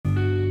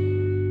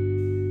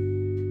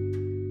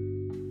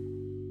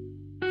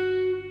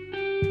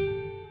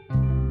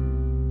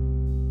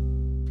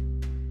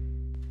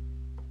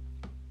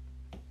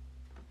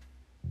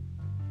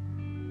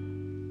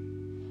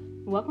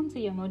Welcome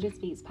to your Moja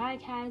Speaks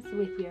podcast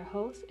with your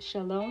host,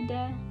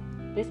 Shalonda.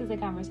 This is a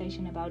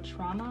conversation about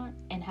trauma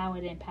and how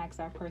it impacts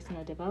our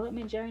personal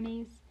development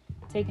journeys,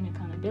 taking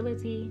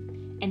accountability,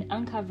 and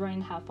uncovering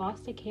how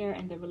foster care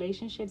and the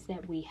relationships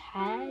that we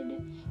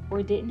had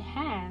or didn't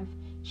have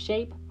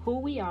shape who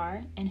we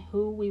are and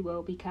who we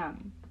will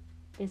become.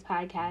 This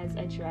podcast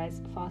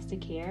addresses foster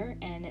care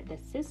and the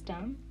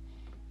system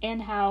and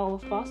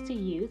how foster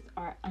youth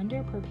are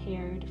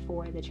underprepared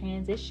for the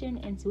transition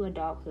into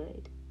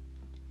adulthood.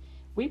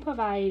 We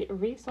provide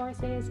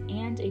resources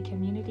and a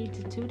community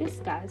to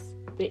discuss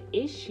the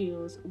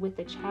issues with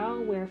the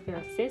child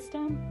welfare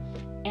system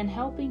and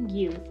helping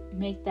youth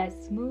make that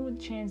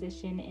smooth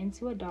transition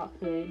into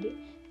adulthood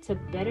to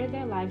better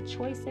their life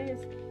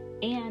choices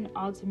and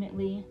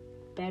ultimately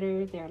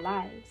better their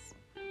lives.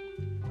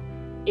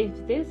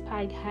 If this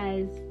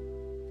podcast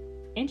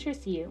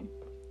interests you,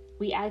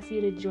 we ask you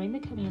to join the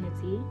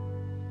community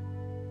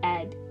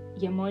at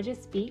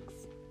Yamoja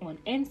Speaks on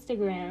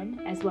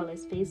Instagram as well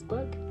as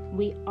Facebook.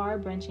 We are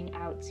branching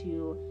out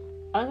to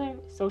other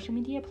social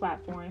media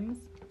platforms.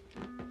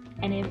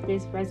 And if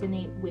this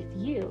resonates with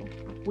you,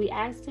 we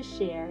ask to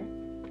share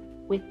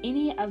with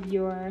any of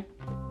your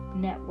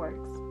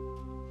networks.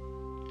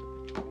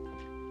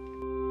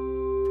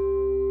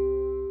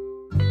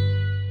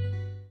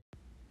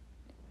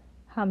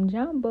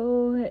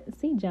 Hamjambo,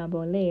 si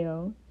jambo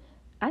leo.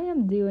 I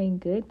am doing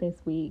good this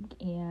week,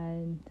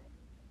 and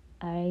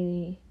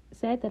I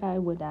said that I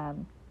would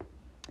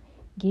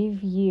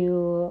give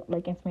you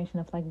information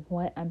of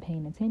what I'm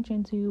paying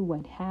attention to,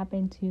 what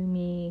happened to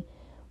me,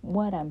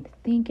 what I'm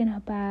thinking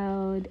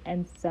about.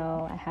 And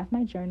so I have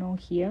my journal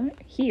here,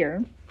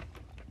 and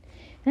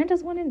I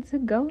just wanted to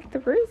go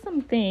through some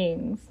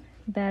things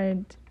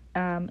that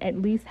at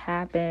least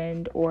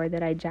happened or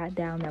that I jot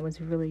down that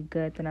was really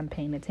good that I'm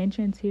paying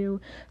attention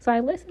to. So I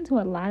listen to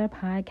a lot of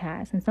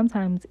podcasts, and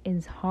sometimes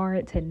it's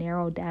hard to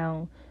narrow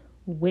down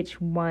which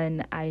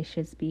one I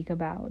should speak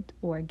about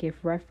or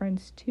give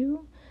reference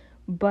to.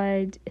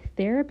 But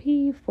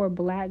therapy for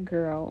Black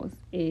girls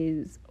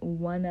is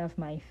one of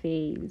my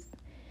faves.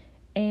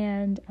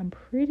 And I'm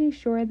pretty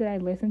sure that I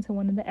listened to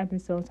one of the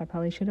episodes. I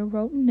probably should have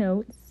wrote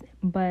notes,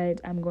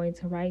 but I'm going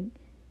to write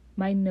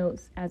my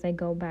notes as I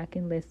go back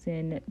and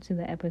listen to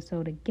the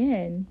episode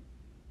again.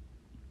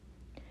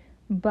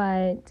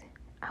 But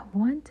I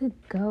want to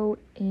go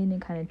in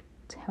and kind of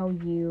tell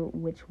you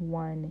which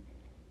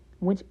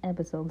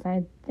episodes.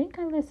 I think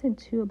I listened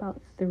to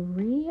about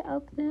 3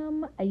 of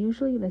them. I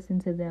usually listen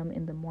to them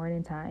in the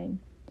morning time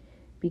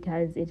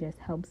because it just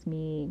helps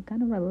me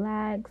kind of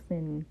relax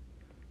and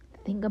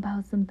think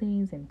about some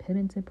things and put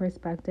into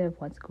perspective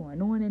what's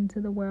going on into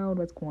the world,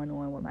 what's going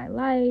on with my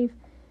life.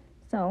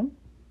 So,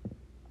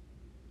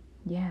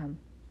 yeah,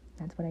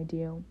 that's what I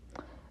do.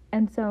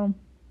 And so,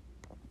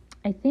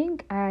 I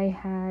think I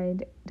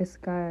had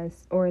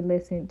discussed or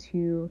listened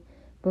to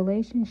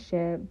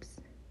relationships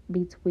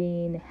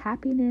between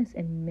happiness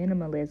and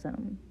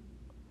minimalism,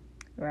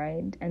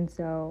 right? And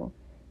so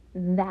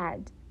that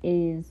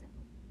is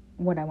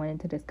what I wanted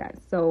to discuss.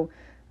 So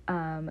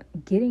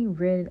getting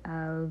rid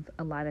of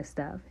a lot of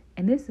stuff,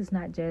 and this is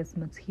not just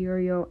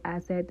material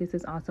asset, this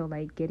is also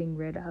getting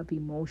rid of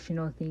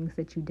emotional things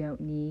that you don't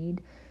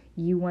need.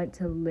 You want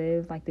to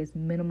live this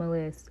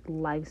minimalist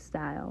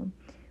lifestyle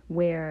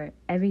where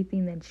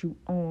everything that you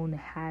own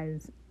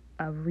has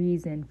a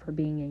reason for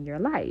being in your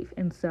life.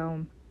 And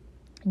so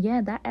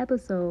yeah, that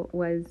episode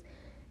was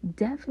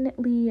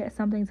definitely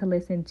something to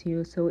listen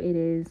to. So it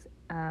is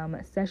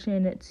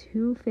session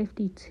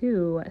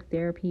 252,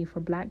 Therapy for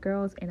Black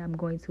Girls. And I'm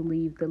going to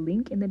leave the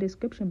link in the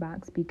description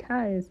box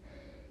because,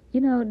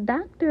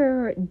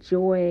 Dr.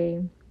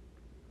 Joy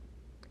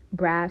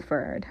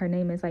Bradford, her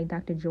name is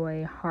Dr.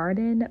 Joy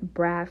Harden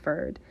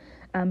Bradford.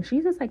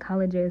 She's a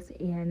psychologist,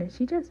 and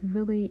she just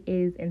really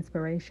is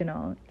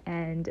inspirational.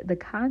 And the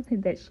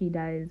content that she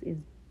does is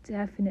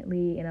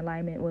definitely in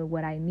alignment with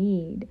what I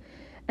need.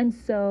 And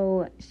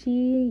so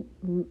she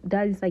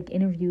does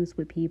interviews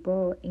with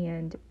people,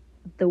 and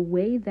the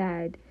way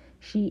that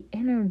she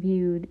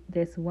interviewed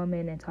this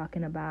woman and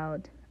talking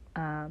about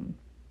the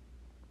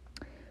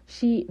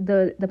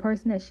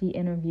person that she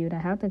interviewed, I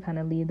have to kind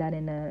of leave that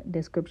in the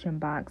description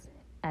box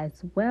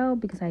as well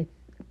because I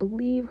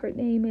believe her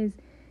name is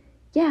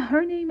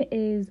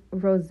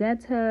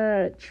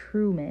Rosetta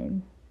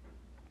Truman,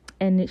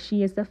 and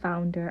she is the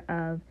founder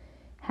of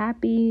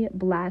Happy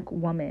Black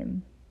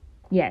Woman.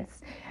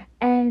 Yes.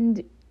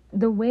 And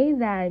the way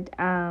that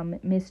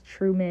Miss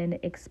Truman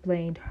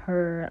explained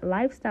her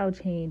lifestyle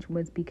change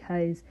was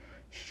because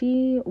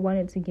she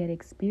wanted to get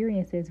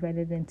experiences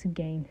rather than to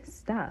gain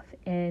stuff.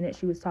 And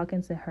she was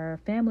talking to her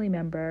family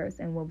members,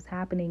 and what was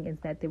happening is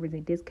that there was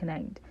a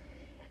disconnect.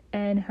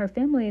 And her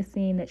family is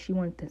seeing that she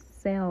wanted to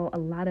sell a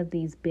lot of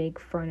these big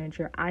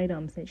furniture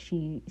items that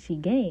she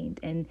gained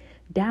and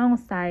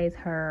downsize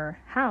her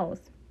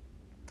house.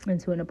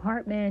 into an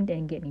apartment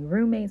and getting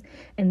roommates,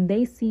 and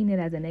they seen it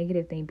as a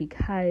negative thing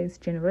because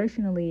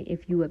generationally,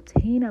 if you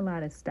obtain a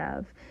lot of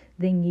stuff,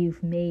 then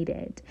you've made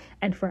it.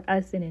 And for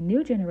us in a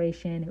new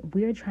generation,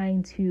 we're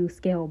trying to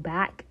scale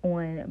back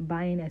on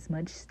buying as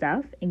much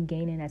stuff and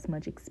gaining as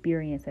much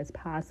experience as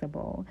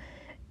possible,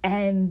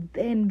 and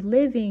then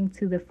living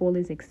to the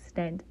fullest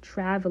extent,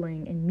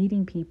 traveling and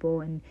meeting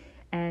people,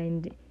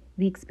 and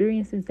the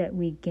experiences that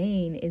we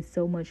gain is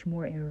so much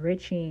more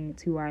enriching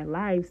to our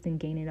lives than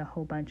gaining a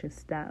whole bunch of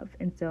stuff.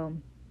 And so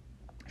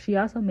she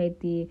also made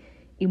the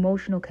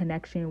emotional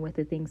connection with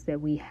the things that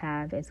we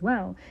have as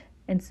well.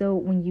 And so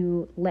when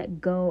you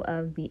let go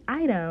of the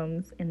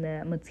items and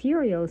the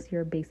materials,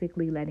 you're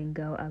basically letting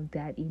go of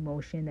that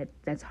emotion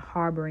that's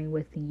harboring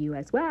within you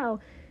as well.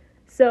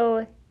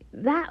 So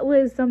that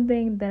was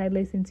something that I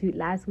listened to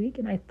last week,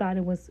 and I thought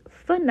it was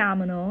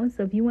phenomenal.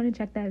 So if you want to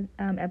check that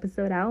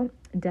episode out,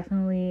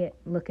 definitely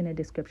look in the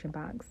description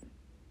box.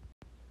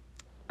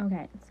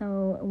 Okay,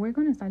 so we're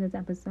going to start this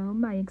episode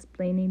by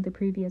explaining the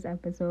previous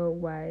episode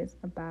was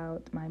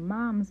about my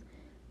mom's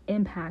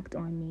impact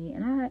on me.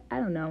 And I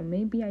don't know,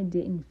 maybe I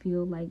didn't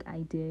feel like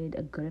I did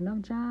a good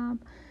enough job,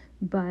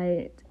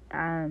 but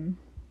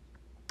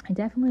I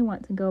definitely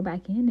want to go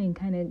back in and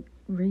kind of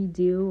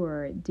redo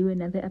or do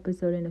another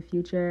episode in the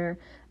future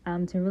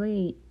to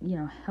really,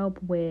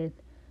 help with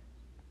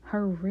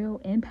her real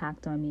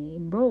impact on me,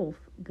 both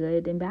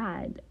good and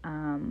bad.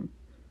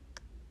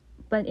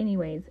 But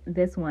anyways,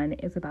 this one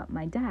is about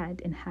my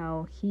dad and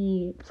how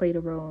he played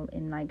a role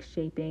in like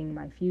shaping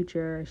my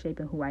future,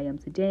 shaping who I am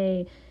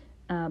today,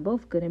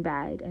 both good and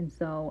bad. And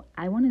so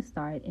I want to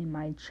start in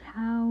my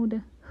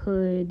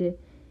childhood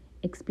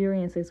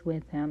experiences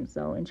with him.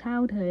 So in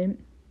childhood,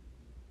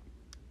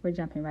 we're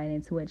jumping right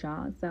into it,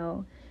 y'all.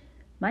 So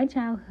my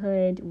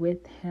childhood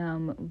with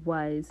him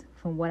was,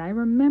 from what I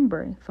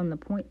remember, from the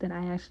point that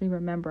I actually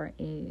remember,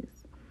 is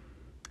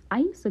I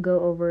used to go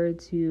over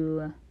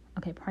to,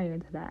 prior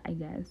to that, I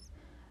guess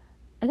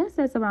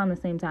that's around the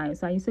same time.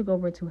 So I used to go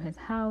over to his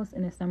house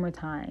in the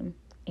summertime,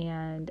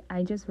 and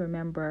I just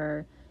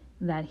remember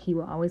that he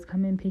would always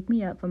come and pick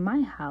me up from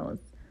my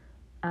house,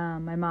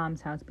 my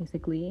mom's house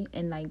basically,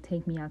 and like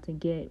take me out to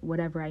get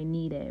whatever I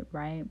needed,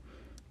 right?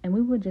 And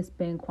we would just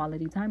spend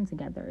quality time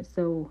together.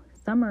 So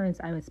summers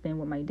I would spend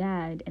with my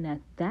dad, and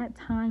at that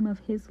time of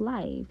his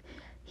life,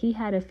 he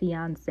had a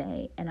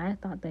fiance, and I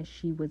thought that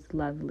she was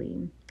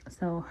lovely.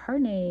 So her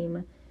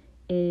name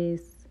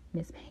is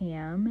Miss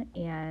Pam,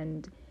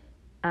 and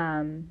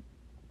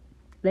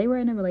they were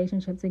in a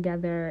relationship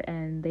together,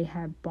 and they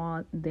had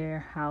bought their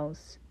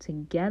house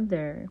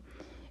together.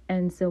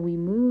 And so we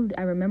moved.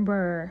 I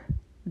remember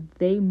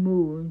they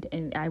moved,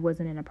 and I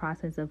wasn't in the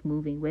process of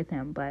moving with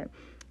him, but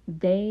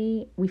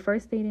we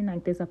first stayed in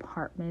like this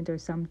apartment or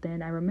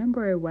something. I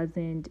remember it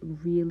wasn't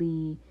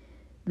really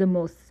the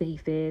most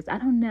safest. I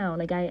don't know.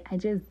 Like I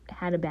just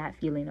had a bad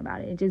feeling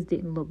about it. It just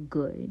didn't look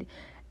good.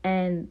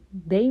 And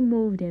they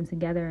moved in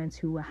together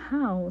into a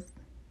house,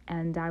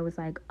 and I was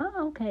like,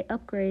 oh, okay,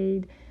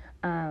 upgrade.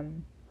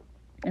 And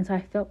so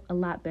I felt a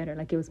lot better.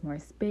 Like it was more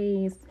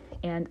space.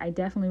 And I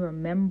definitely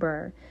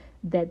remember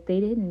that they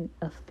didn't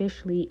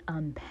officially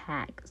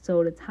unpack.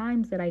 So the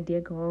times that I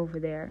did go over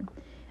there,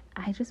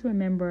 I just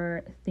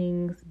remember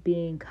things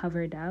being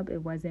covered up. It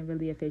wasn't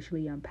really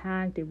officially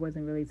unpacked. It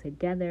wasn't really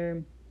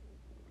together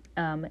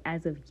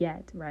as of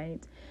yet, right?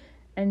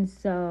 And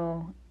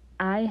so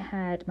I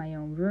had my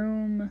own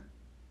room.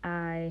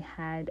 I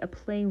had a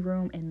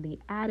playroom in the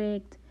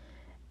attic.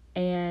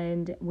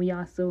 And we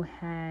also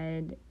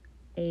had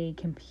a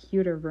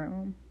computer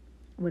room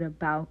with a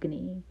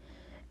balcony.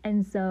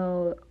 And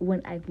so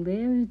when I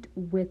lived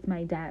with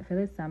my dad for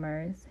the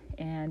summers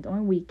and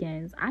on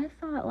weekends, I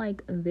thought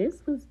like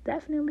this was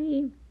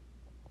definitely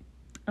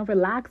a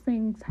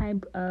relaxing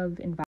type of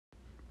environment.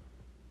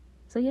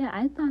 So yeah,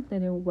 I thought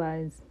that it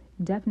was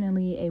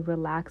definitely a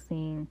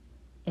relaxing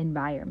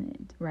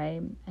environment,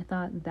 right? I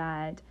thought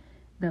that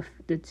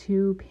the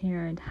two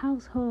parent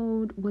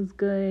household was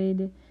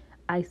good.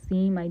 I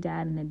seen my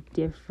dad in a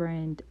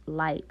different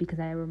light because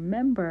I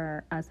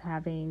remember us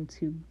having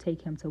to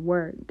take him to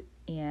work,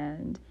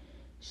 and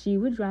she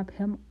would drop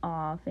him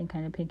off and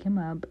kind of pick him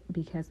up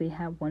because they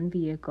had one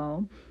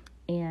vehicle,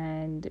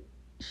 and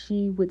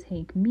she would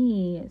take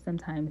me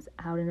sometimes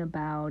out and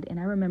about. And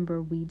I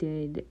remember we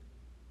did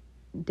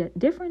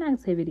different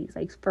activities.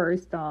 Like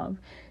first off,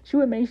 she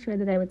would make sure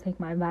that I would take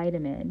my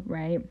vitamin,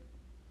 right?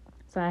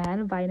 So I had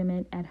a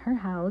vitamin at her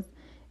house,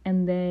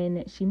 and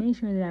then she made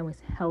sure that I was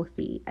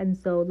healthy. And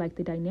so like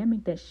the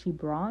dynamic that she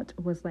brought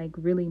was like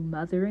really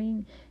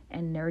mothering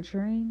and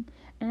nurturing.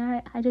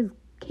 And I just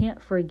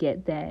can't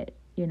forget that,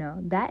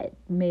 that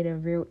made a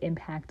real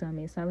impact on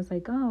me. So I was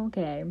like, oh,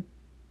 okay.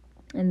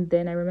 And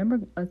then I remember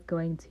us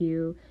going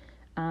to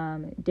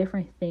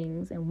different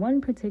things. And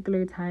one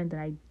particular time that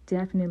I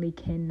definitely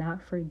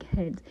cannot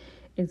forget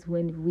is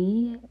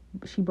when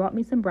she brought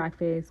me some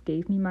breakfast,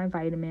 gave me my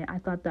vitamin. I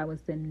thought that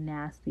was the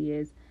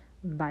nastiest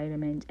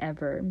vitamin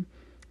ever.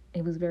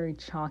 It was very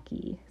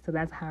chalky, so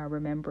that's how I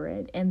remember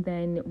it. And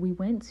then we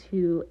went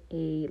to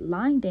a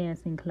line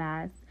dancing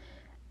class,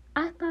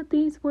 thought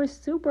these were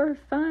super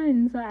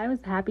fun. So I was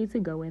happy to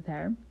go with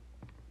her.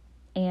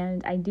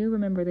 And I do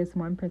remember this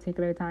one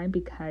particular time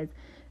because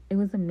it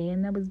was a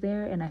man that was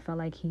there, and I felt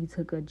like he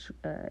took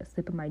a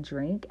sip of my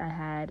drink. I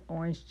had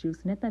orange juice,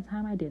 and at that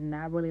time I did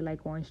not really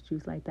like orange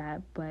juice like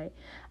that, but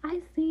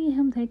I see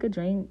him take a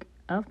drink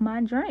of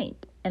my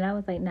drink, and I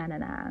was like, nah,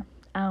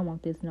 I don't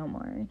want this no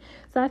more.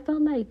 So I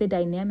felt like the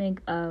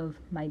dynamic of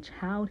my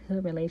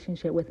childhood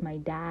relationship with my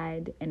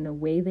dad and the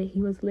way that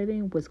he was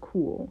living was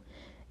cool.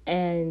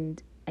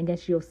 And I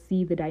guess you'll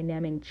see the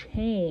dynamic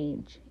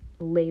change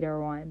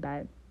later on,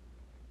 but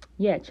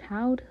yeah,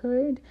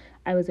 childhood,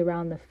 I was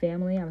around the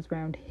family, I was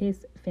around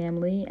his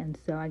family, and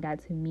so I got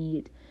to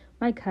meet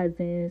my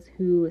cousins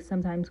who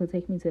sometimes would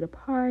take me to the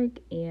park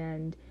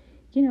and,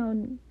 you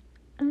know,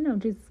 I don't know,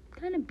 just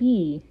kind of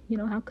be,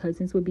 how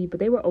cousins would be, but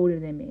they were older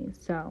than me.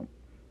 So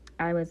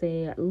I was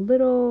a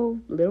little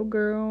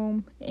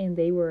girl, and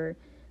they were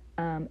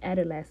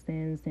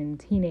adolescents and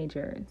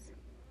teenagers.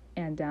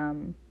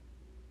 And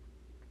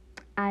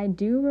I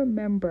do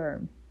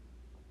remember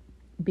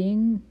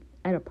being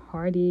at a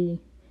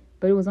party,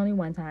 but it was only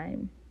one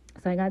time.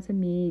 So I got to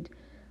meet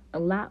a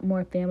lot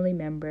more family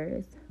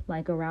members,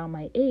 like around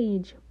my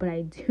age, but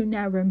I do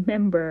not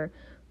remember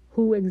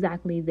who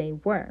exactly they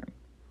were.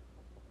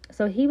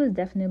 So he was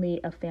definitely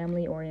a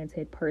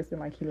family-oriented person,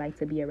 like he liked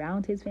to be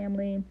around his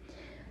family.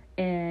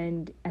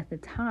 And at the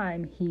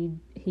time,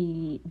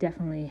 he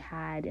definitely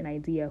had an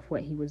idea of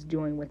what he was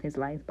doing with his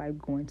life by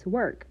going to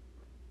work.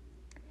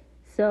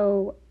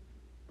 So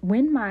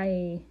when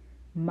my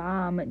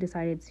mom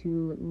decided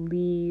to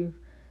leave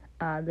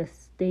the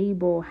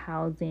stable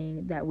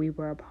housing that we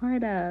were a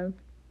part of,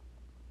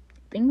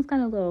 things got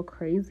a little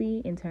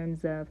crazy in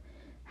terms of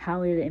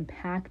how it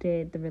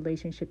impacted the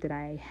relationship that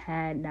I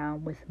had now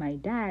with my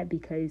dad.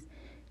 Because,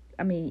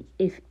 I mean,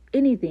 if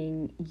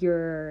anything,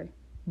 you're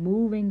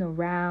moving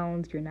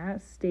around, you're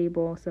not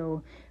stable.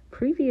 So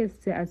previous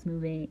to us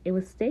moving, it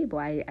was stable.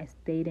 I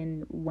stayed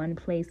in one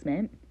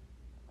placement,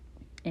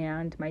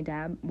 and my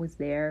dad was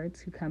there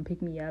to come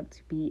pick me up,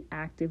 to be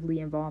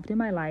actively involved in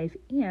my life,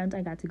 and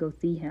I got to go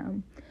see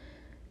him.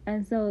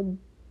 And so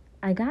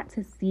I got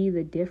to see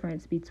the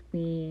difference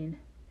between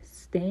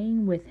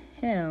staying with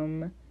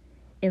him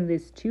in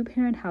this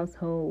two-parent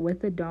household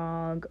with a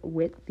dog,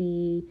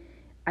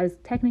 I was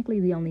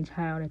technically the only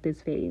child at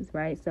this phase,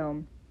 right?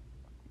 So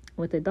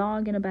with a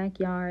dog in the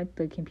backyard,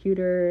 the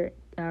computer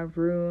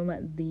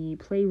room, the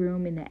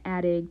playroom in the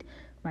attic,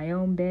 my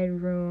own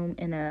bedroom,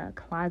 and a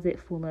closet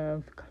full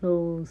of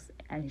clothes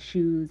and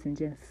shoes and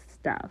just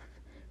stuff,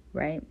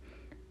 right?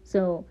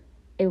 So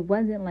it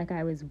wasn't like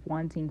I was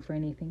wanting for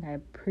anything. I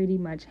pretty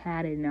much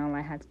had it, and all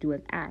I had to do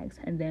was ask.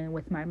 And then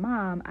with my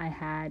mom, I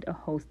had a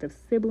host of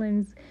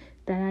siblings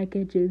that I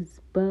could just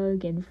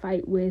bug and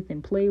fight with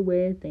and play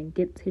with and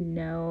get to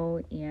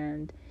know.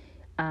 And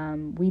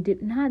we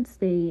did not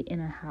stay in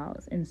a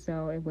house, and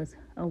so it was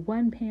a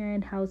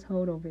one-parent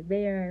household over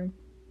there.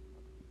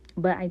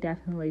 But I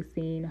definitely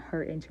seen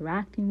her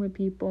interacting with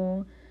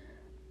people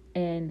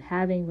and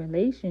having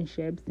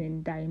relationships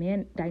and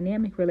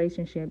dynamic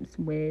relationships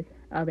with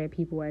other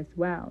people as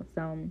well.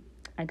 So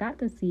I got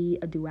to see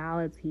a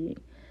duality.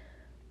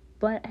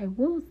 But I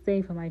will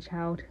say, for my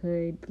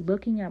childhood,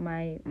 looking at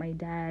my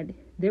dad,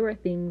 there were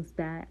things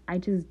that I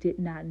just did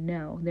not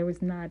know. There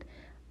was not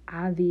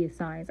obvious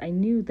signs. I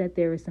knew that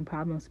there were some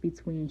problems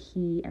between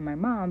he and my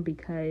mom,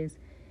 because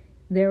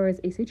there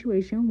was a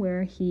situation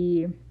where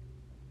he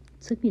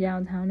took me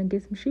downtown to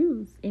get some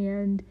shoes,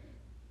 and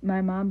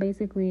my mom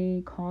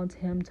basically called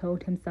him,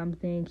 told him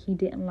something. He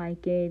didn't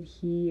like it.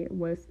 He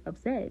was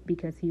upset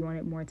because he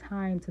wanted more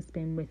time to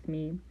spend with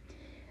me.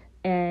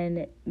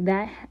 And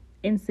that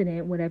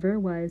incident, whatever it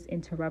was,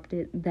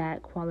 interrupted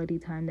that quality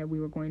time that we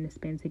were going to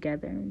spend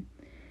together.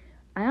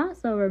 I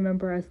also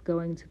remember us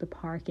going to the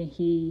park, and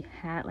he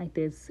had like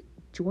this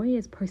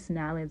joyous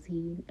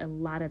personality a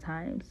lot of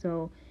times.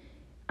 So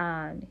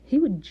he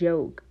would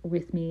joke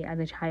with me as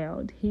a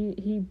child.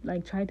 He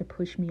like tried to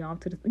push me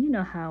off to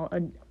the, how a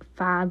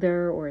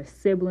father or a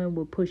sibling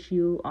will push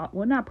you off,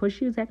 well, not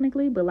push you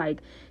technically, but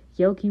like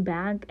yoke you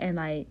back, and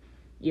like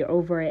you're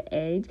over an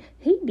edge.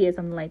 He did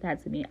something like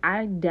that to me.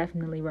 I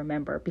definitely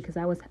remember, because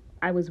I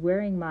was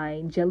wearing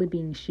my Jelly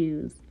Bean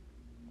shoes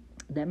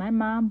that my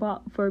mom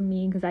bought for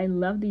me, because I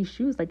love these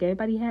shoes. Like,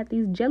 everybody had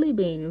these jelly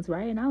beans,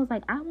 right? And I was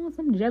like, I want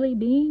some jelly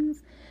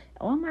beans.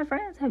 All my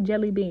friends have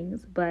jelly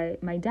beans,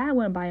 but my dad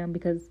wouldn't buy them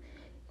because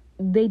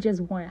they just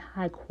weren't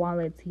high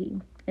quality.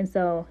 And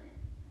so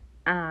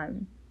I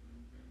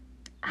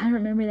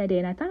remember that day,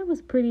 and I thought it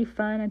was pretty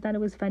fun. I thought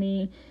it was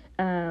funny.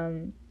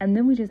 And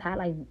then we just had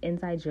like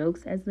inside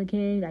jokes as a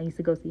kid. I used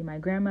to go see my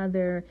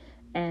grandmother,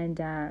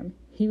 and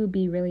he would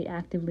be really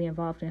actively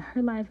involved in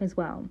her life as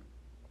well.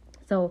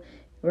 So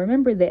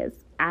remember this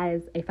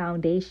as a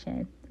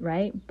foundation,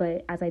 right?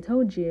 But as I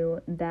told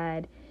you,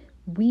 that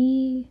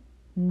we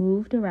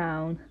moved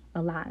around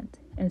a lot.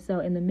 And so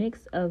in the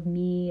mix of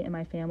me and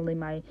my family,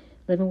 my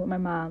living with my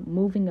mom,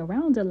 moving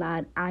around a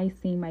lot, I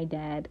seen my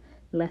dad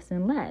less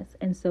and less.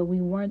 And so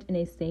we weren't in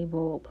a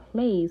stable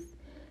place.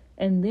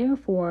 And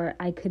therefore,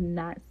 I could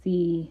not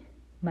see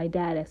my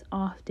dad as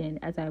often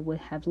as I would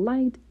have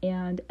liked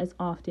and as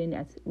often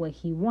as what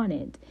he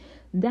wanted.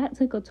 That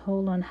took a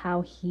toll on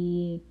how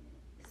he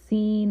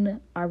seen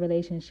our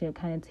relationship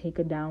kind of take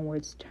a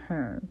downwards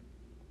turn.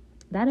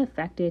 That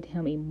affected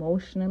him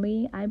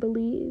emotionally, I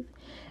believe.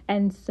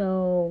 And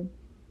so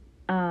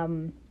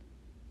I'm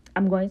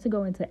going to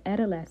go into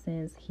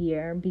adolescence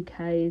here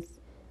because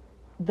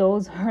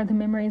those are the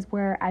memories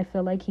where I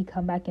feel like he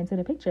come back into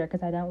the picture,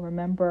 because I don't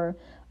remember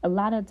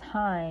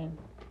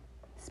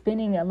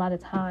spending a lot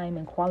of time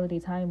and quality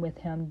time with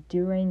him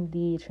during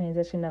the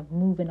transition of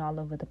moving all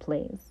over the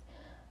place.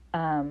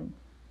 And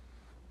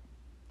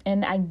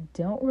I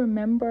don't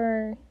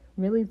remember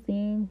really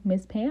seeing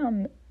Miss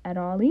Pam at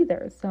all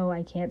either. So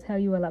I can't tell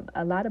you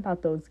a lot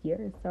about those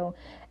years. So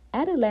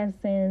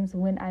adolescence,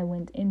 when I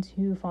went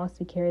into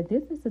foster care,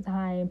 this is the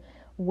time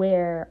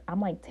where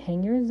I'm like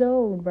 10 years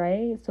old,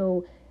 right?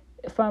 So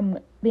from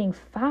being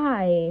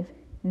 5,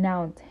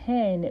 now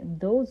 10,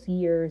 those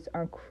years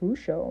are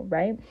crucial,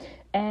 right?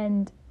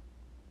 And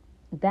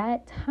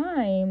that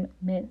time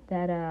meant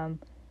that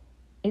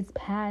it's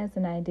past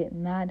and I did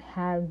not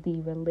have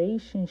the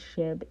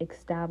relationship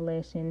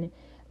established and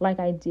like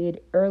I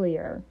did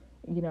earlier,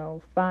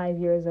 5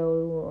 years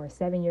old or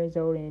 7 years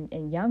old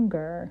and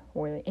younger,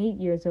 or 8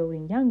 years old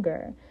and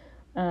younger.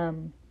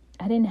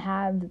 I didn't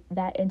have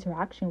that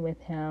interaction with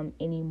him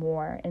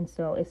anymore. And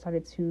so it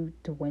started to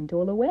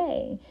dwindle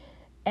away.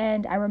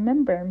 And I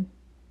remember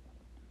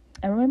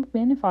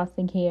being in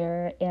foster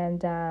care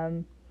and,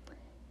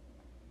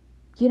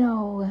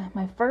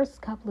 my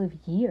first couple of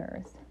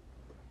years,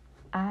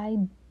 I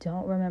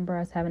don't remember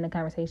us having a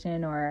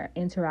conversation or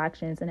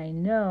interactions. And I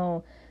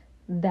know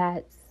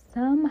that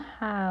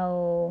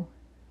somehow,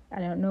 I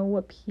don't know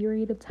what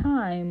period of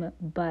time,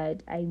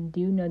 but I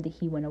do know that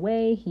he went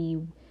away.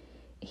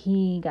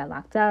 He got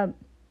locked up.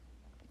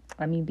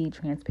 Let me be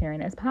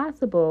transparent as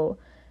possible.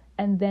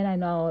 And then I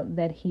know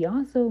that he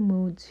also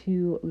moved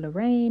to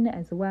Lorraine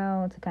as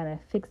well to kind of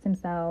fix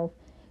himself,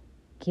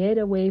 get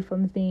away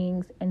from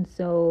things. And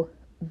so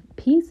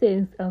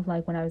pieces of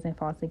like when I was in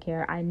foster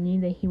care, I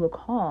knew that he would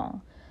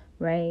call,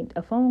 right?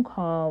 A phone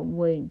call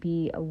would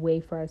be a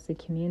way for us to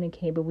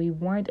communicate, but we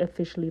weren't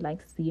officially like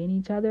seeing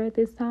each other at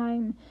this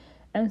time.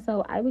 And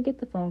so I would get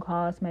the phone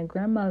calls. My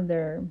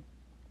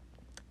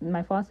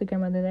foster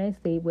grandmother that I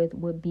stayed with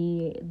would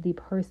be the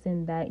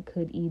person that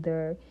could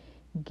either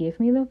give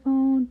me the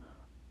phone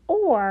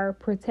or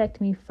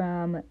protect me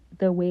from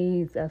the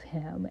ways of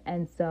him.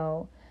 And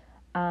so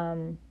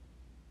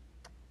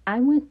I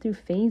went through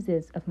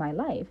phases of my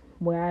life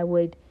where I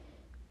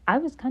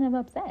was kind of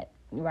upset,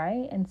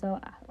 right? And so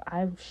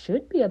I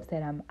should be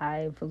upset.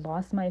 I've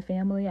lost my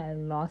family. I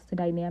lost the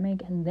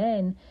dynamic. And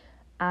then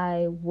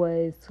I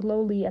was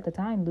slowly at the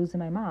time losing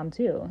my mom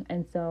too.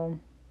 And so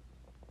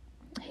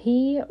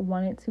he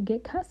wanted to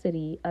get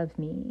custody of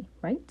me,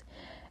 right?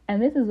 And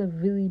this is a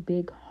really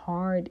big,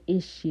 hard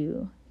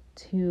issue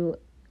to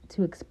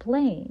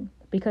explain,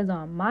 because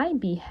on my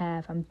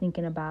behalf, I'm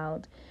thinking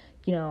about,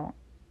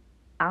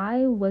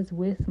 I was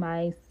with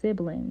my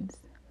siblings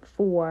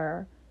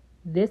for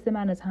this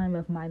amount of time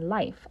of my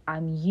life.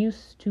 I'm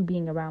used to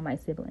being around my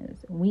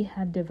siblings. We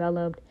have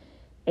developed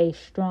a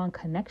strong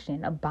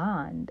connection, a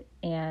bond,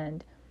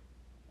 and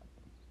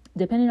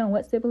depending on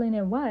what sibling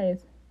it was,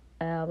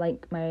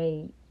 like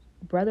my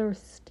brother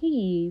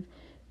Steve,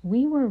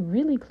 we were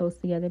really close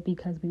together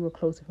because we were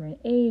closer in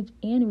age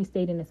and we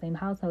stayed in the same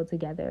household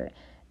together.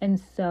 And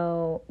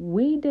so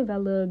we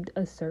developed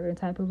a certain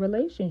type of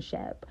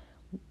relationship,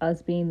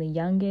 us being the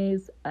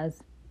youngest,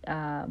 us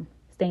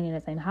staying in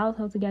the same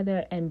household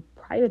together. And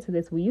prior to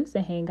this, we used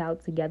to hang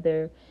out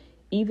together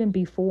even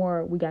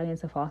before we got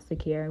into foster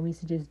care. And we used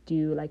to just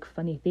do like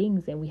funny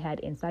things and we had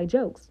inside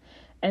jokes.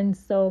 And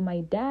so my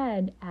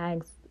dad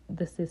asked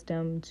the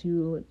system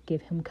to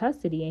give him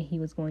custody, and he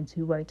was going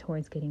to work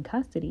towards getting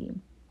custody.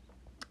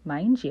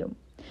 Mind you,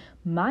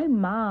 my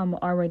mom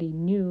already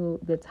knew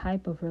the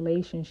type of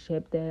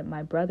relationship that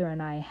my brother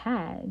and I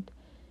had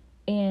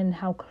and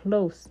how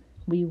close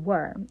we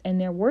were. And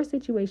there were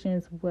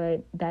situations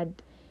that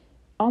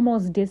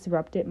almost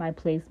disrupted my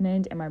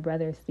placement, and my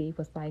brother Steve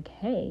was like,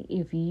 hey,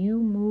 if you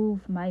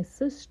move my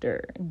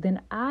sister,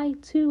 then I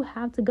too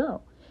have to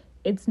go.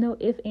 It's no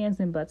ifs, ands,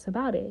 and buts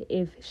about it.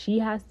 If she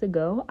has to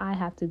go, I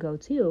have to go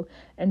too.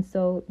 And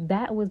so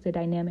that was the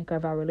dynamic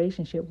of our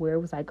relationship, where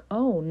it was like,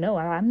 oh no,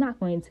 I'm not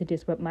going to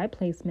disrupt my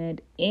placement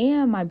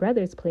and my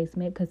brother's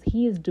placement because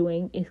he is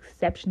doing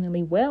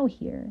exceptionally well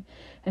here.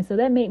 And so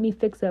that made me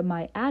fix up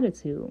my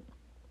attitude,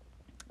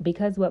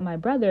 because what my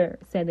brother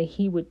said that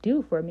he would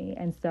do for me.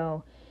 And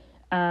so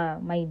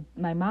my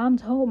mom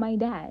told my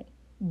dad,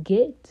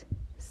 get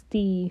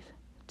Steve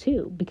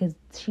too, because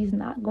she's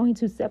not going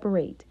to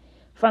separate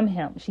from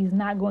him. She's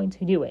not going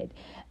to do it.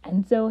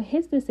 And so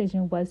his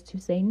decision was to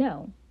say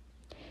no.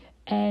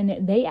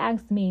 And they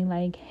asked me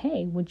like,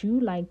 hey, would you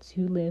like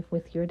to live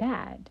with your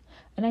dad?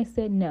 And I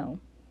said, no,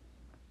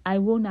 I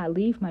will not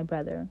leave my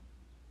brother.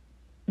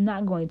 I'm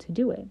not going to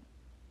do it.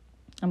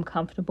 I'm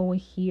comfortable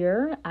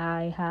here.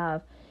 I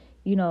have,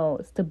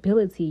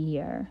 stability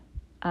here.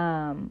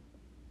 And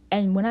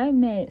when I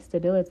meant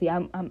stability,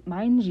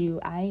 mind you,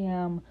 I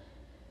am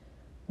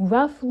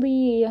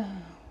roughly,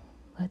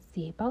 let's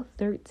see, about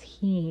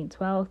 13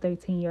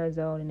 years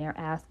old, and they're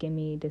asking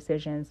me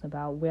decisions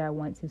about where I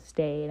want to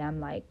stay. And I'm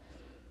like,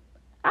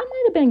 I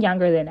might have been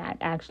younger than that,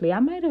 actually. I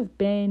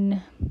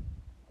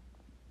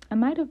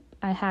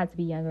had to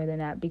be younger than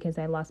that because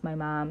I lost my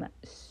mom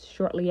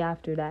shortly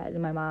after that,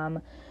 and my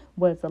mom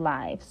was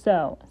alive.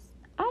 So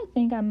I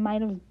think I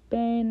might have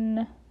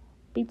been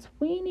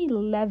between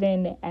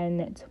 11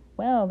 and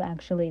 12,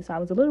 actually. So I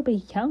was a little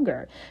bit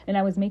younger, and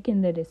I was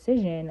making the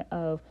decision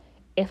of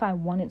if I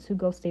wanted to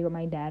go stay with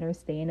my dad or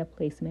stay in a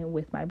placement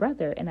with my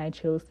brother, and I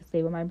chose to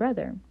stay with my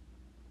brother.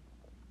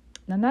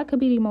 Now, that could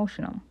be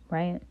emotional,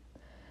 right?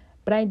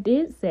 But I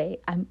did say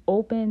I'm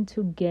open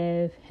to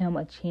give him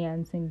a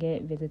chance and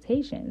get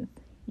visitations,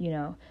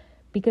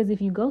 because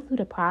if you go through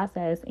the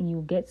process and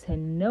you get to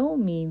know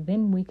me,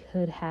 then we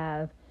could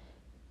have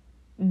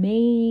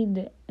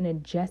made an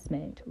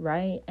adjustment,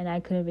 right? And I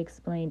could have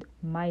explained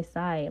my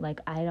side. Like,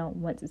 I don't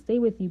want to stay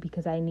with you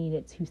because I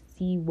needed to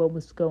see what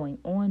was going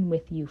on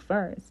with you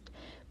first.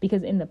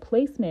 Because in the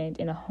placement,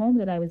 in a home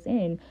that I was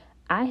in,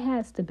 I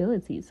had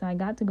stability. So I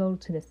got to go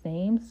to the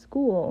same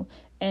school.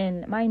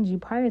 And mind you,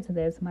 prior to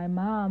this, my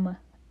mom,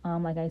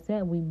 like I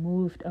said, we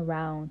moved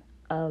around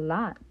a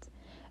lot.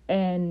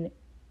 And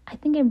I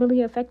think it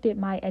really affected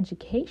my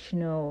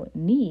educational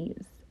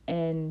needs.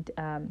 And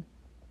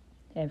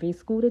every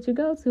school that you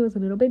go to is a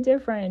little bit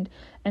different.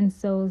 And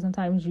so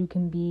sometimes you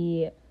can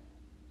be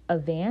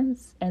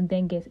advanced and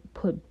then get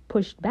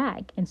pushed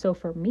back. And so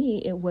for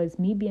me, it was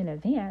me being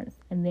advanced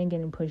and then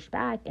getting pushed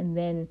back. And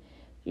then,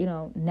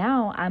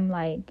 now I'm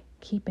like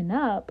keeping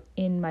up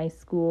in my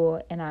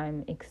school and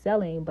I'm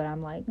excelling, but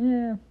I'm like,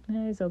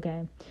 it's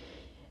okay.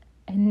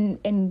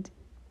 And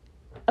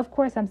of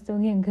course I'm still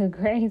getting good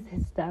grades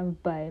and stuff,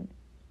 but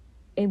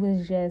it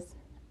was just,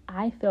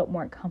 I felt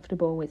more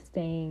comfortable with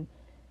staying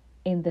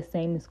in the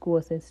same school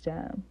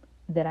system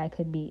that I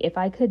could be if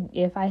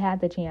I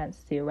had the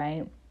chance to,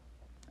 right?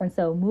 And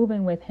so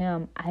moving with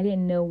him, I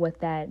didn't know what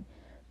that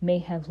may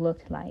have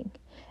looked like.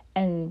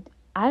 And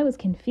I was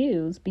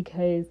confused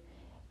because,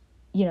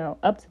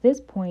 up to this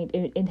point,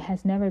 it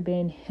has never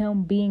been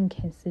him being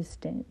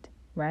consistent,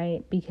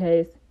 right?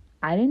 Because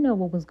I didn't know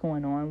what was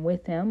going on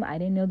with him. I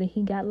didn't know that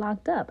he got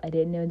locked up. I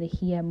didn't know that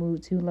he had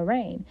moved to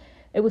Lorraine.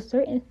 It was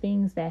certain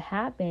things that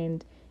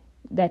happened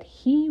that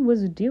he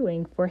was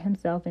doing for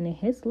himself and in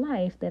his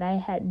life that I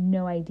had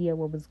no idea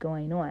what was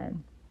going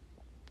on.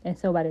 And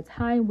so by the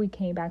time we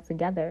came back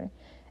together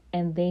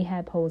and they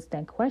had posed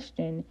that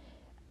question,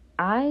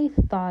 I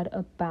thought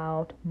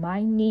about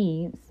my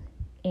needs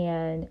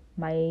and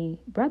my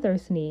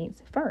brother's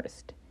needs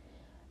first.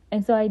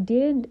 And so I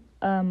did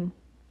have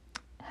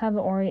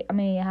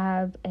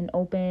an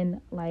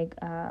open, like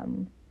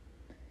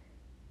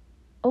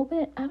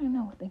open, I don't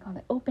know what they call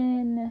it,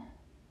 open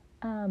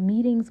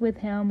meetings with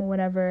him or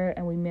whatever,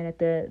 and we met at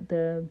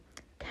the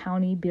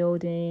county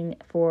building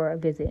for a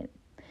visit.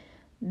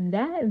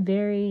 That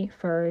very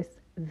first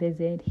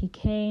visit, he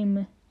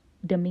came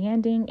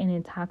demanding and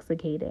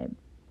intoxicated.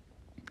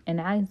 And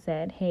I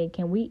said, hey,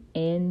 can we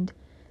end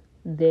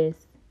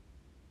this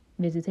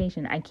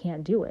visitation? I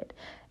can't do it.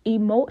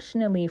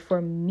 Emotionally,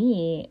 for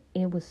me,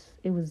 it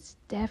was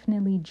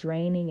definitely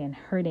draining and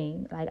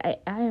hurting. Like,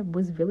 I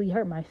was really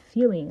hurt. My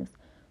feelings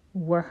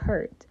were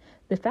hurt.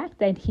 The fact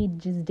that he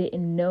just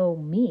didn't know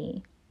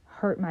me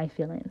hurt my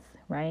feelings,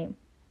 right?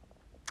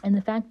 And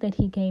the fact that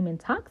he came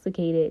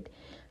intoxicated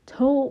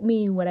told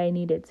me what I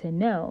needed to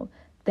know,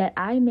 that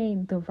I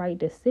made the right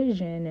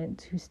decision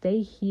to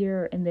stay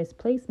here in this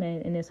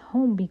placement, in this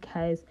home,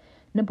 because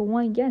number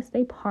one, yes,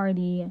 they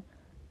party,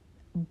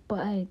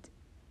 but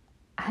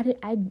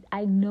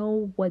I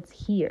know what's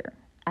here.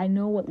 I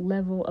know what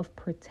level of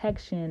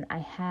protection I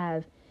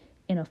have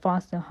in a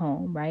foster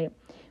home, right?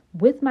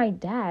 With my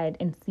dad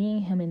and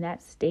seeing him in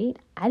that state,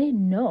 I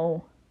didn't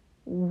know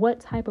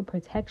what type of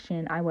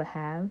protection I would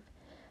have.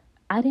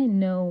 I didn't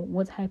know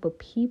what type of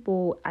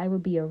people I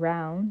would be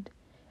around.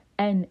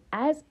 And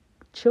as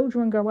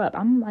children grow up,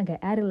 I'm like an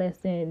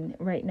adolescent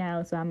right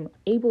now, so I'm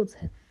able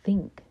to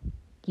think,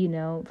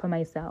 for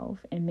myself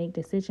and make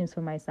decisions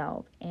for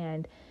myself.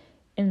 And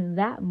in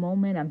that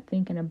moment, I'm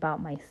thinking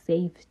about my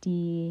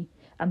safety.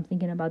 I'm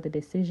thinking about the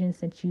decisions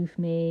that you've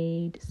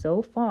made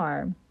so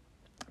far.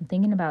 I'm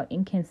thinking about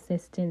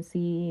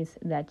inconsistencies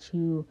that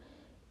you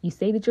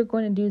say that you're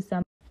going to do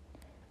something.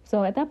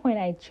 So at that point,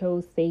 I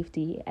chose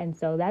safety. And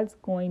so that's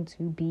going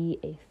to be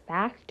a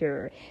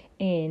factor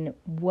in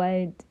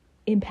what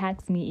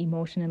impacts me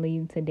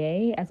emotionally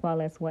today, as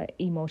well as what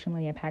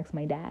emotionally impacts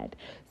my dad.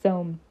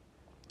 So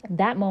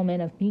that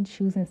moment of me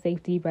choosing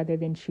safety rather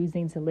than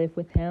choosing to live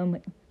with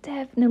him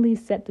definitely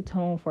set the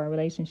tone for a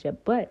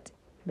relationship. But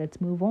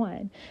let's move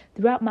on.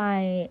 Throughout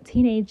my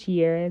teenage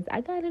years,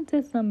 I got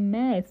into some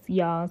mess,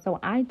 y'all. So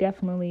I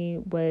definitely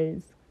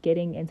was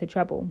getting into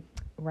trouble,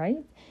 right?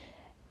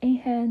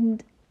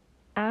 And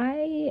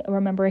I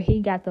remember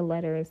he got the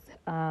letters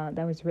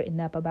that was written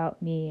up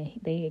about me.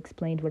 They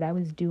explained what I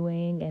was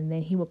doing, and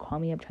then he would call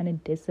me up trying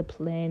to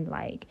discipline.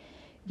 Like,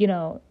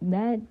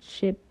 that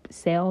ship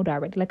sailed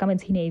already. Like, I'm a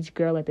teenage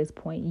girl at this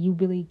point. You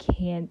really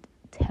can't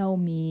tell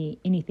me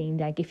anything.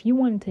 Like, if you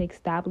wanted to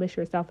establish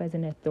yourself as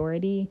an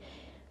authority,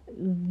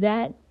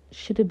 that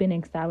should have been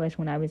established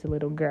when I was a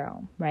little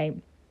girl, right?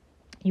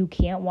 You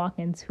can't walk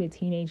into a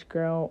teenage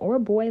girl or a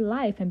boy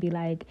life and be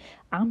like,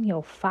 I'm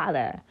your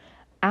father.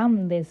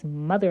 I'm this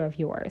mother of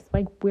yours.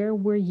 Like, where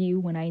were you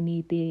when I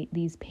need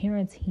these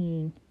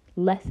parenting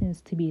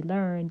lessons to be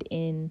learned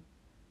in,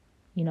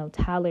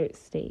 toddler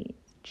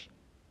stage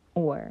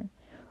or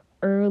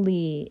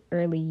early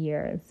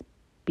years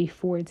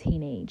before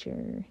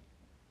teenager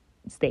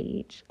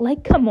stage?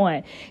 Like, come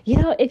on.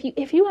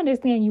 If you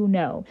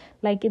understand,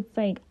 like, it's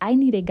like, I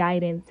needed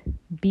guidance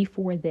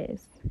before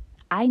this.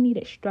 I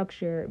needed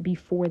structure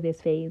before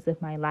this phase of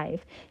my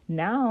life.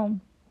 Now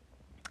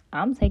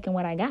I'm taking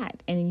what I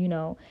got.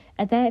 And,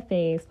 at that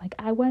phase, like,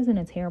 I wasn't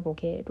a terrible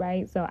kid,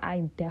 right? So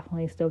I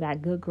definitely still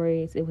got good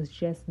grades. It was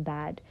just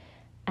that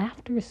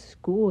after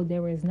school,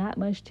 there was not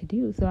much to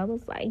do. So I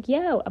was like,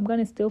 yo, I'm going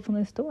to steal from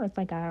the stores,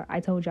 like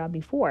I told y'all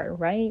before,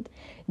 right?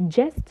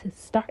 Just to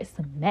start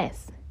some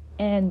mess.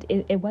 And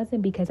it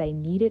wasn't because I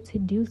needed to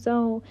do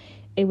so.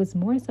 It was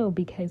more so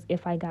because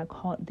if I got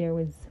caught, there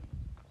was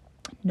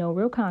no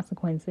real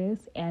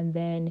consequences. And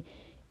then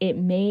it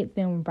made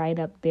them write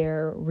up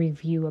their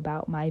review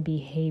about my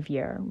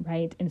behavior,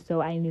 right? And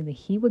so I knew that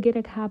he would get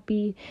a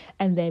copy,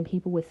 and then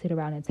people would sit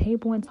around a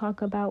table and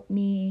talk about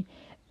me,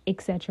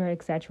 etc.,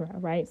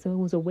 right? So it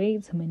was a way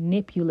to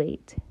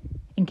manipulate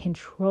and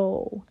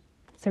control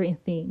certain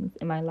things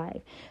in my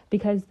life,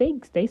 because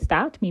they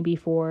stopped me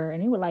before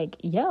and they were like,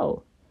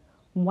 yo,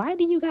 why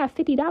do you got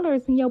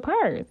 $50 in your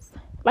purse?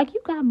 Like, you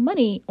got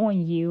money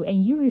on you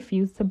and you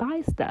refuse to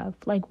buy stuff.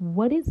 Like,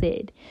 what is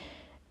it?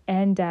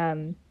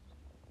 And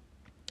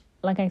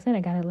like I said, I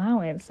got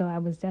allowance, so I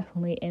was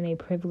definitely in a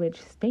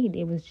privileged state.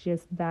 It was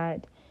just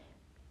that,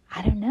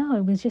 I don't know,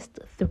 it was just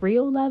the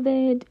thrill of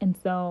it. And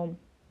so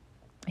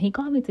he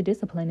called me to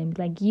discipline and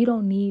be like, you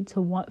don't need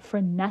to want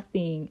for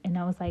nothing. And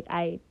I was like,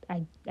 I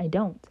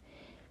don't.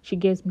 She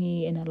gives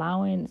me an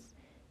allowance.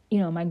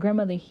 My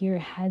grandmother here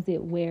has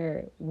it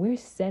where we're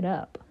set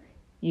up,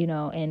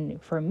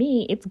 and for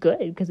me, it's good,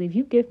 because if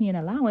you give me an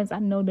allowance, I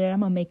know that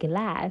I'm going to make it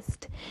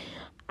last.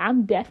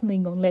 I'm definitely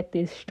going to let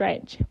this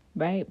stretch,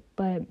 right?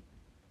 But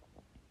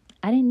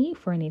I didn't need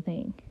for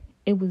anything.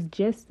 It was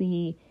just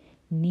the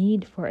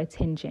need for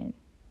attention.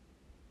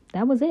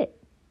 That was it.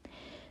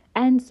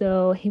 And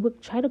so he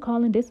would try to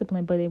call in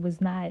discipline, but it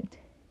wasn't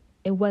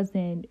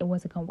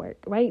gonna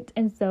work, right?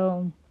 And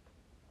so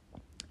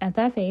at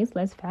that phase,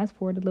 let's fast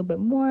forward a little bit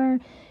more.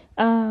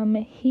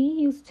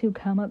 He used to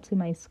come up to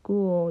my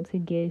school to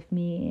give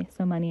me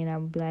some money, and I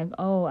would be like,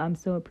 oh, I'm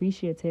so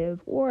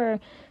appreciative. Or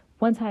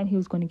one time he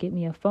was going to get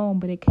me a phone,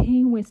 but it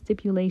came with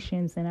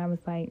stipulations, and I was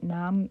like,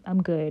 nah,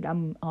 I'm good.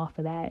 I'm off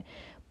of that.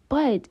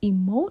 But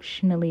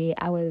emotionally,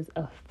 I was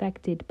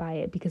affected by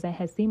it because I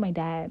had seen my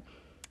dad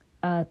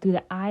through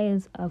the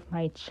eyes of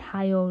my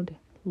child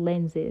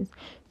lenses.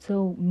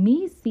 So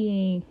me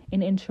seeing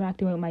and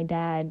interacting with my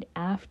dad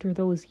after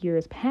those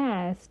years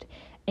passed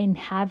and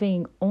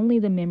having only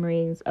the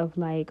memories of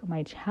like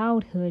my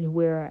childhood,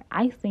 where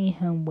I seen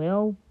him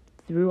well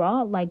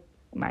throughout like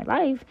my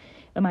life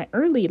and my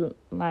early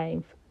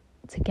life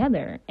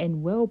together,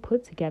 and well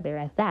put together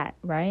at that,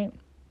 right?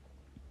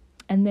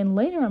 And then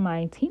later in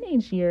my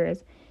teenage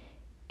years,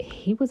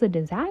 he was a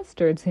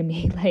disaster to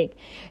me. Like,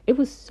 it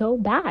was so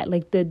bad.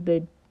 Like,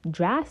 the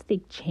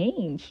drastic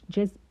change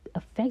just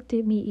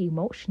affected me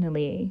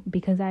emotionally,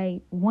 because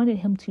I wanted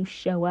him to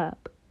show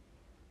up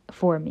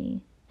for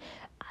me.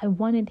 I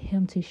wanted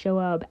him to show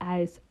up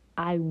as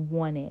I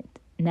wanted,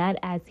 not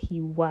as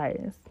he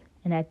was.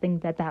 And I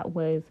think that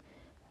was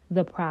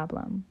the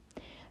problem.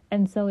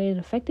 And so it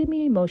affected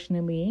me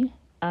emotionally,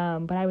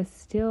 but I was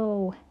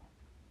still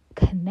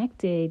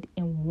connected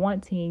and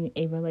wanting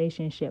a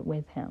relationship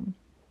with him.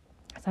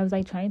 So I was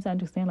like trying to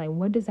understand, like,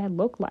 what does that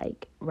look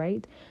like,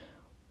 right?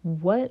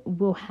 What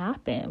will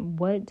happen?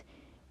 What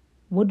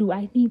do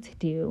I need to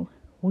do?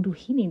 What do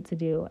he need to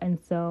do? And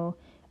so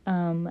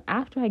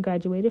after I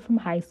graduated from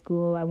high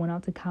school, I went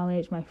out to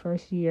college. My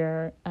first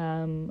year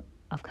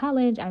of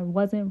college, I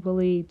wasn't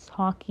really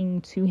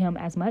talking to him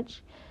as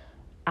much.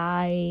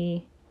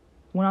 I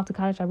went off to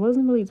college. I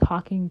wasn't really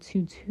talking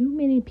to too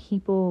many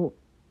people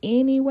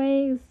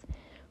anyways,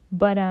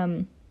 but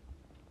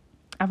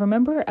I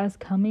remember us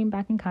coming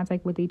back in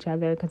contact with each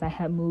other because I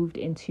had moved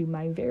into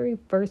my very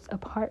first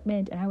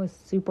apartment, and I was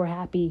super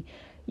happy.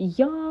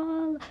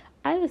 Y'all,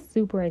 I was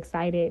super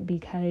excited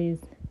because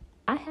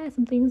I had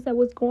some things that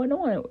was going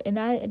on, and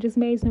I just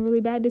made some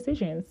really bad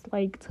decisions,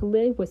 like to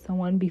live with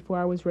someone before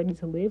I was ready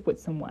to live with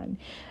someone.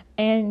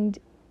 And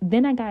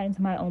then I got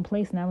into my own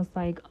place, and I was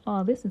like,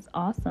 oh, this is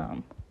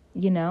awesome,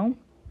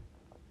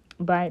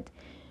 But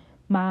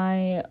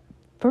my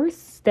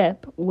first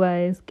step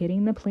was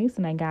getting the place,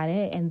 and I got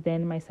it. And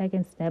then my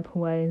second step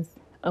was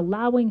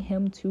allowing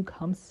him to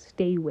come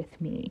stay with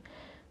me.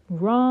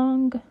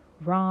 Wrong,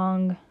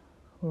 wrong,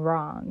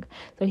 wrong.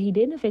 So he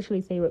didn't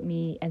officially stay with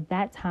me at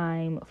that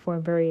time for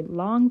a very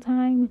long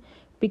time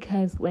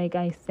because, like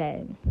I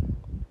said,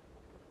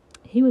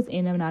 he was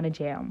in and out of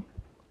jail.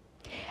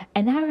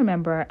 And I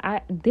remember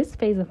this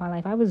phase of my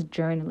life, I was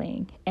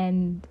journaling.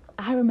 And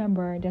I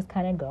remember just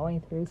kind of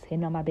going through,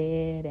 sitting on my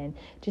bed and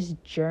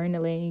just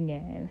journaling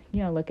and,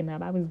 looking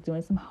up. I was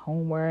doing some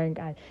homework.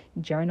 I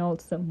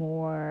journaled some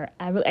more.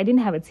 I didn't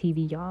have a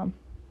TV, y'all.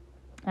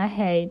 I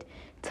had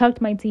tucked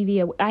my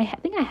TV. I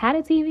think I had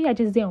a TV. I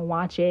just didn't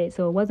watch it.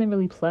 So it wasn't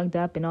really plugged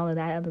up and all of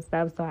that other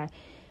stuff. So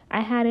I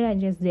had it. I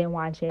just didn't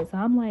watch it. So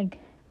I'm like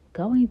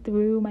going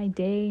through my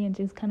day and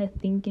just kind of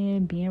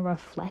thinking, being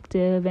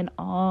reflective and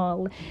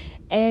all.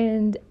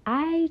 And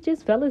I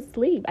just fell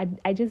asleep.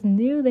 I just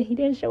knew that he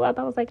didn't show up.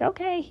 I was like,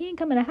 okay, he ain't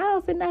coming to the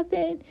house or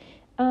nothing.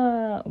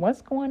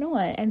 What's going on?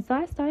 And so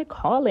I started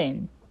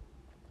calling.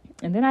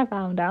 And then I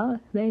found out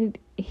that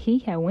he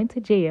had went to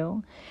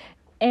jail.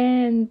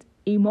 And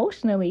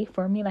emotionally,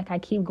 for me, like I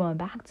keep going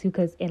back to,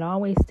 because it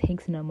always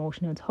takes an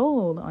emotional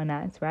toll on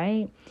us,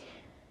 right?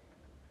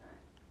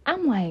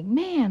 I'm like,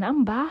 man,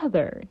 I'm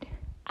bothered.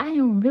 I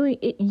am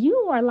really,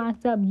 you are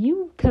locked up.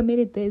 You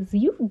committed this.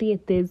 You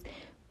did this.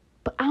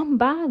 But I'm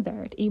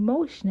bothered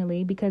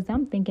emotionally because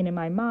I'm thinking in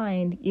my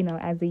mind,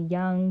 as a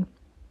young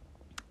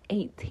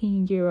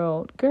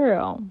 18-year-old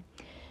girl,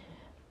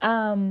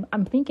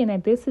 I'm thinking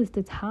that this is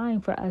the time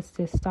for us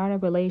to start a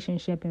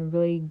relationship and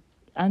really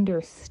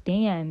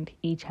understand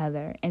each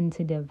other and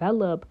to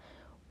develop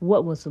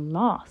what was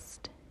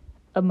lost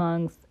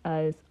amongst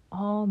us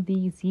all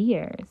these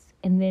years.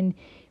 And then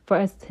for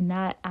us to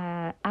not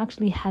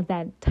actually have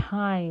that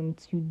time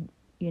to,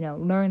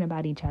 learn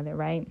about each other,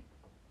 right?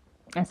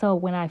 And so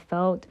when I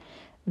felt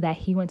that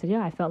he went to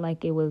jail, I felt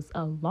like it was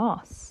a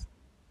loss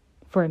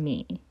for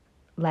me.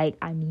 Like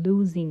I'm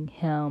losing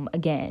him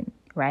again,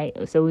 right?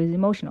 So it was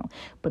emotional.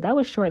 But that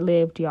was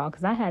short-lived, y'all,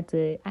 because I had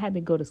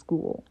to go to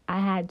school. I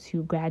had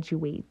to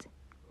graduate,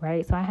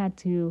 right? So I had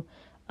to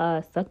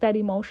suck that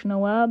emotion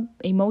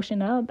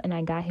up, and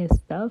I got his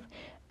stuff.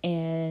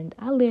 And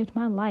I lived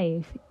my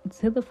life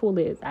to the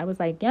fullest. I was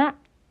like, yeah,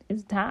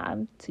 it's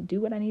time to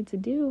do what I need to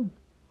do.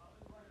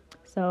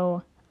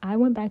 So I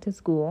went back to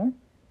school.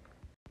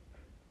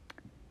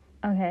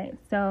 Okay,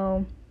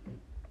 so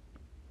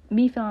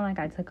me feeling like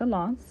I took a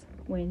loss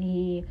when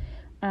he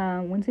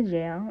went to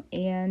jail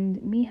and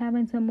me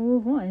having to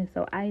move on.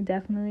 So I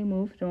definitely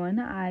moved on.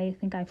 I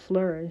think I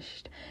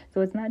flourished.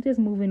 So it's not just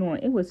moving on,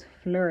 it was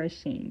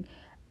flourishing.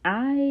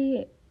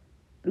 I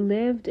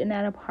lived in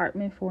that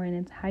apartment for an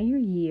entire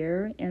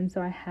year, and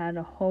so I had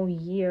a whole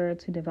year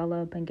to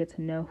develop and get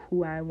to know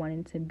who I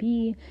wanted to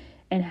be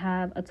and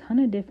have a ton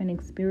of different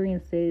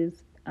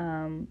experiences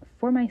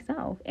for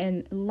myself.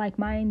 And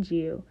mind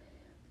you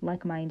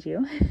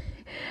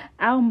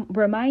I'll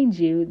remind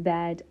you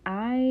that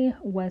I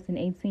was an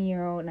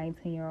 18-year-old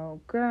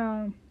 19-year-old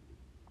girl,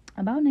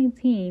 about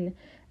 19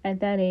 at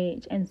that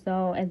age. And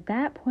so at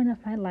that point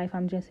of my life,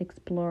 I'm just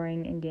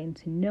exploring and getting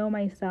to know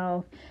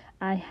myself.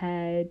 I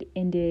had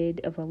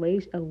ended a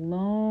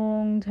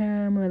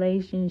long-term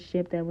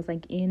relationship that was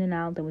like in and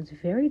out, that was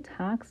very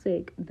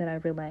toxic, that I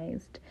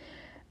realized.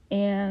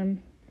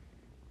 And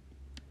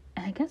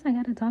I guess I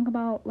got to talk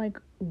about like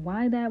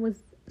why that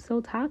was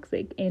so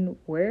toxic and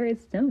where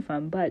it stemmed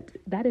from. But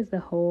that is the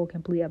whole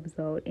complete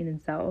episode in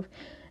itself.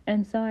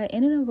 And so I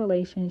ended a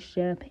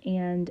relationship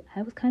and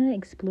I was kind of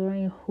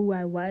exploring who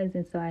I was.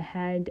 And so I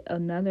had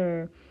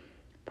another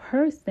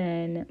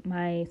person.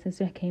 My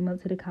sister came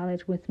up to the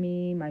college with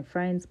me. My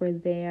friends were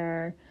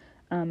there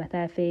at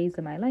that phase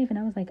of my life. And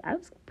I was like, I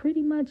was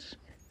pretty much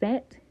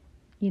set,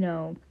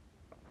 And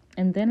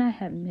then I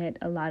had met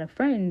a lot of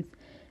friends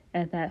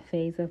at that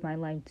phase of my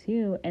life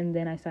too. And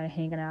then I started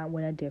hanging out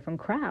with a different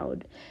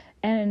crowd.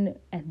 And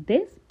at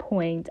this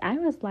point, I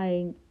was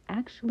like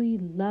actually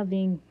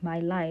loving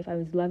my life. I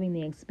was loving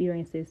the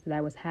experiences that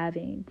I was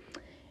having.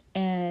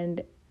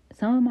 And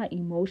some of my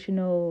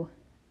emotional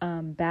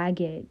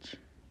baggage,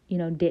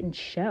 didn't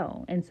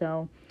show. And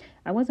so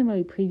I wasn't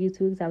really privy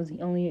to it because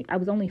I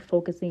was only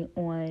focusing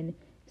on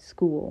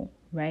school,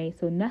 right?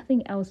 So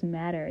nothing else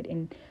mattered.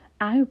 And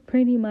I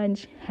pretty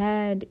much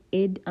had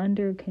it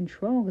under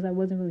control because I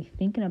wasn't really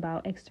thinking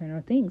about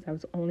external things. I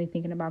was only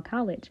thinking about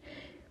college.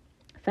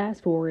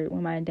 Fast forward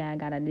when my dad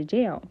got out of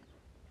jail.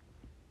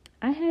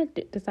 I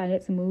had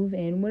decided to move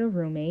in with a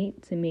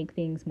roommate to make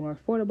things more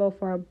affordable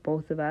for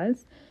both of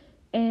us.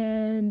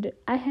 And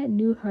I had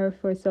knew her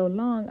for so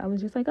long, I was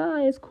just like,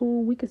 oh, it's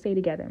cool, we could stay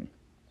together.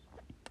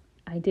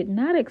 I did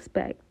not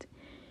expect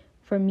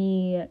for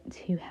me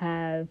to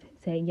have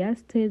said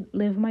yes to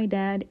live with my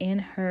dad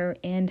and her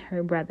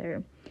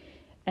brother.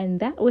 And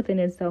that within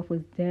itself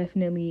was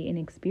definitely an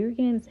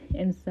experience.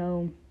 And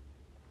so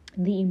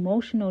the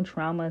emotional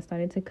trauma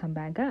started to come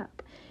back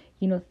up.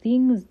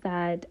 Things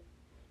that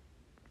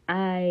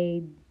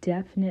I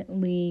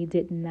definitely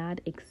did not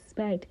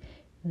expect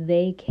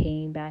they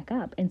came back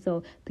up. And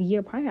so the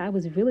year prior, I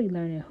was really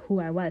learning who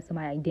I was. So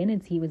my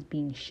identity was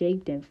being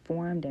shaped and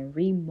formed and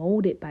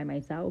remolded by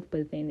myself.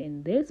 But then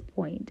in this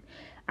point,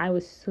 I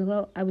was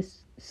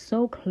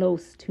so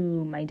close to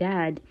my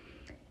dad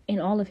and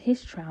all of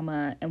his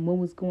trauma and what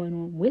was going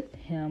on with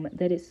him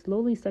that it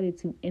slowly started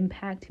to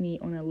impact me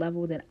on a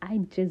level that I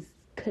just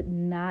could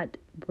not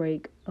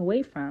break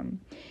away from.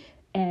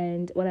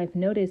 And what I've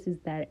noticed is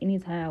that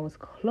anytime I was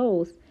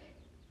close,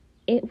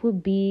 it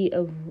would be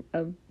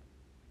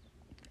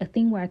a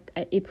thing where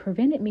it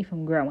prevented me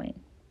from growing,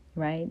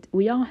 right?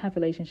 We all have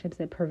relationships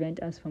that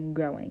prevent us from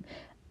growing.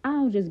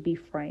 I'll just be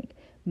frank.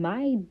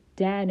 My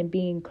dad and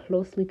being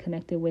closely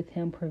connected with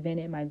him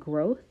prevented my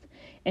growth.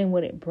 And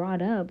what it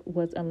brought up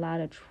was a lot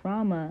of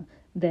trauma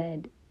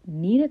that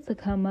needed to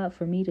come up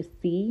for me to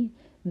see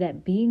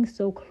that being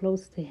so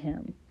close to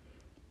him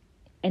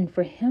and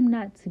for him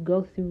not to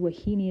go through what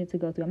he needed to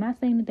go through. I'm not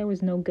saying that there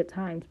was no good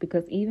times,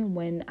 because even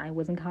when I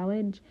was in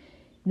college,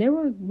 there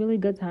were really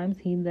good times.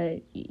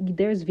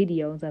 There's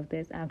videos of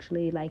this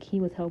actually. Like, he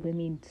was helping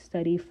me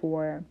study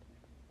for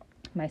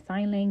my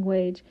sign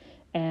language,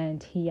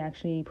 and he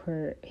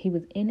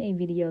was in a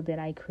video that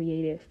I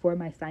created for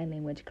my sign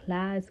language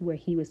class where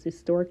he was the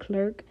store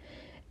clerk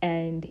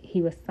and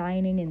he was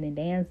signing and then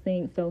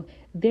dancing. So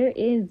there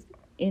is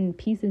in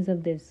pieces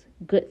of this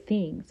good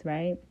things,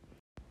 right?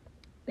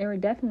 There were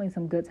definitely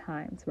some good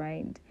times,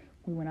 right?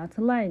 We went out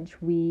to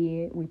lunch,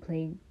 we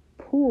played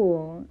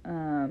pool.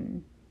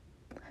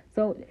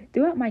 So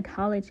throughout my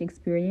college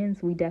experience,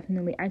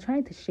 I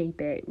tried to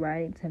shape it,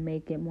 right, to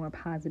make it more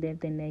positive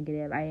than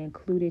negative. I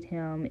included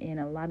him in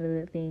a lot of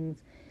the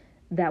things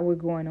that were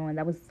going on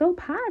that was so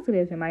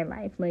positive in my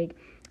life. Like,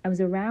 I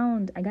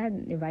got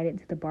invited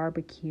to the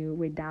barbecue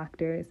with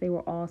doctors. They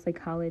were all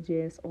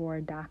psychologists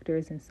or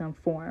doctors in some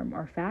form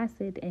or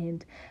facet.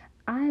 And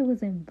I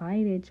was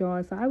invited,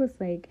 y'all. So I was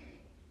like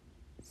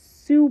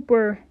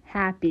super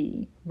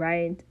happy,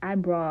 right? I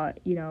brought,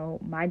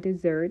 my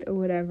dessert or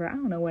whatever. I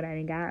don't know what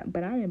I got,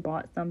 but I done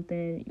bought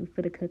something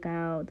for the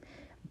cookout.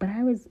 But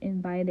I was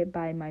invited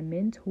by my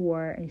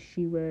mentor, and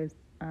she was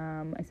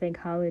a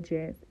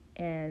psychologist,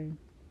 and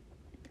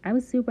I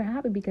was super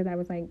happy because I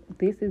was like,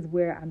 this is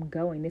where I'm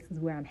going. This is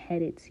where I'm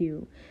headed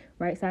to,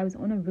 right? So I was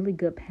on a really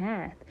good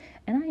path.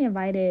 And I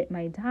invited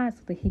my dad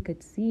so that he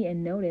could see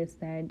and notice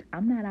that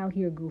I'm not out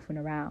here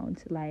goofing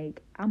around.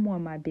 Like, I'm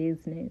on my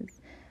business.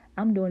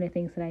 I'm doing the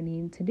things that I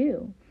need to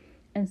do.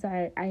 And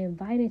so I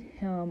invited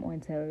him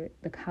onto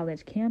the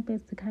college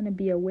campus to kind of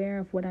be aware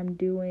of what I'm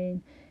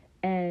doing.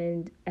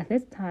 And at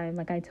this time,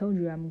 like I told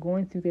you, I'm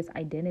going through this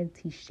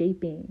identity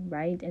shaping,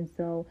 right? And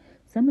so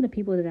some of the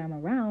people that I'm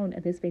around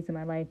at this phase of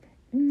my life,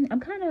 I'm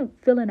kind of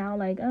feeling out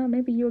like, oh,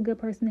 maybe you're a good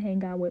person to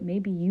hang out with.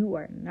 Maybe you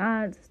are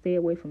not. Stay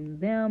away from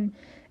them.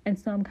 And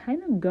so I'm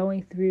kind of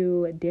going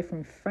through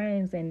different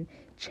friends and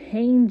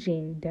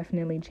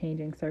definitely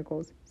changing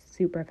circles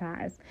super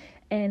fast.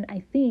 And I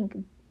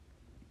think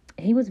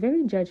he was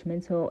very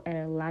judgmental at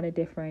a lot of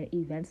different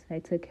events that I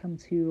took him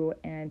to,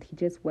 and he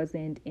just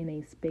wasn't in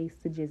a space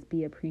to just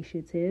be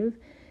appreciative,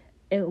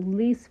 at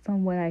least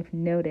from what I've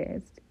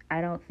noticed. I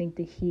don't think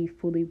that he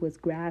fully was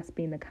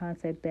grasping the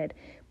concept that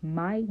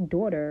my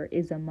daughter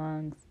is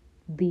amongst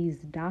these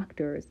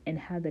doctors and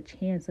had the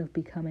chance of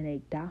becoming a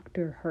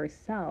doctor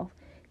herself,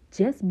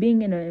 just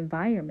being in an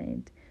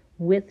environment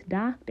with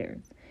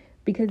doctors.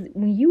 Because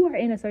when you are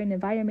in a certain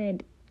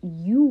environment,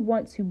 you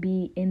want to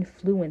be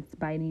influenced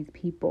by these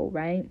people,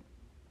 right?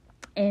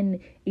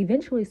 And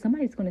eventually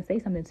somebody's going to say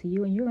something to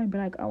you and you're going to be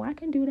like, oh, I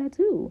can do that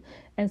too.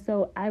 And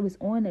so I was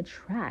on a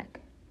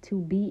track to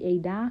be a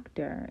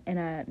doctor, and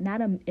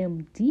not an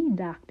MD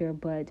doctor,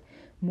 but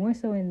more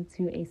so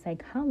into a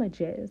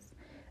psychologist.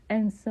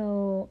 And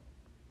so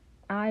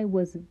I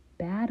was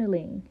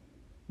battling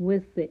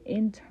with the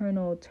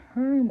internal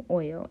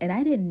turmoil, and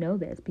I didn't know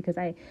this because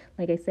like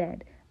I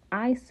said,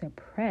 I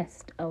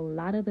suppressed a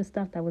lot of the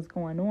stuff that was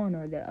going on,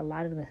 or a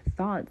lot of the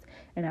thoughts,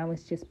 and I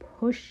was just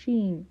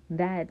pushing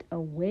that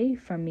away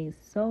from me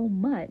so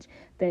much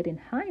that in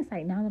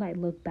hindsight, now that I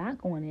look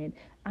back on it,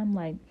 I'm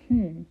like,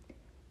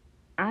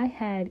 I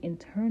had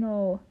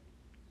internal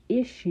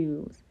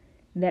issues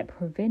that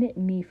prevented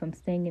me from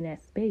staying in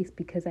that space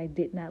because I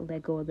did not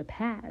let go of the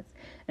past.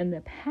 And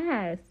the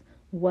past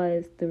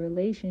was the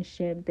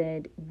relationship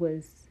that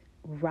was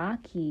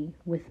rocky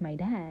with my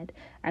dad.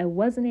 I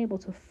wasn't able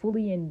to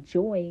fully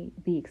enjoy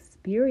the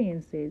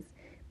experiences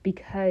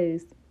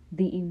because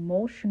the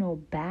emotional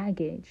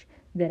baggage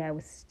that I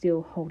was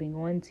still holding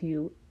on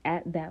to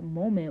at that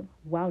moment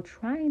while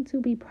trying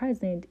to be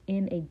present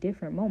in a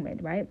different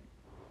moment, right?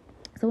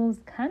 So it was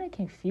kind of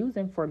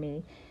confusing for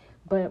me.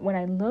 But when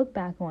I look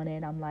back on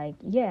it, I'm like,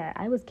 yeah,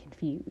 I was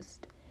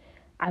confused.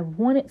 I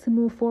wanted to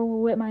move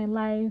forward with my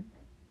life,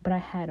 but I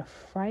had a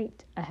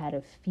fright, I had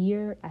a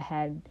fear, I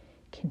had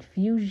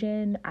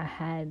confusion, I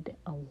had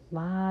a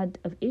lot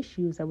of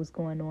issues that was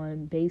going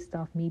on based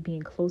off me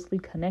being closely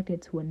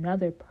connected to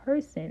another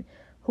person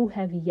who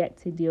have yet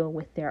to deal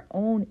with their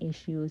own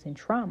issues and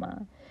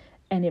trauma.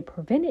 And it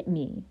prevented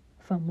me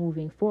from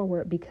moving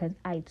forward because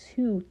I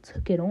too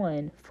took it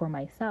on for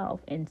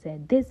myself and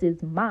said, this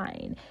is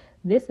mine.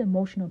 This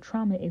emotional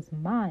trauma is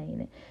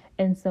mine.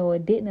 And so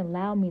it didn't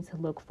allow me to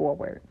look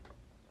forward.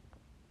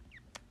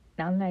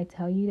 Now that I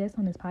tell you this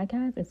on this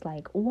podcast, it's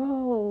like,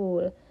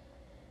 whoa,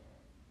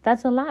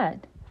 that's a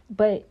lot.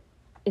 But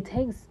it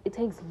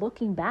takes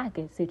looking back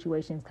at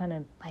situations kind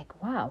of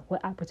like, wow,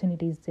 what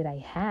opportunities did I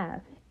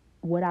have?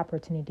 What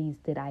opportunities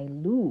did I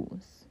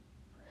lose?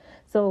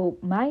 So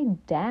my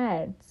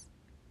dad's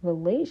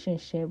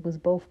relationship was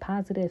both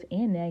positive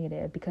and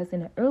negative because in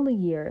the early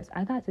years,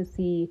 I got to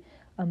see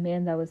a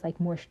man that was like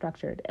more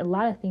structured. A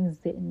lot of things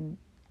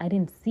I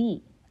didn't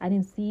see. I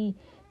didn't see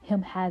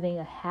him having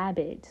a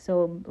habit.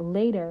 So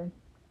later,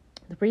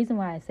 the reason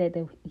why I said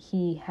that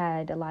he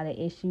had a lot of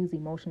issues,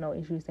 emotional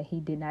issues that he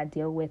did not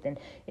deal with, and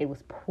it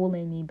was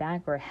pulling me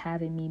back or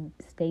having me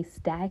stay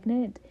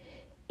stagnant,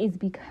 is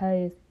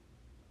because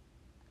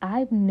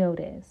I've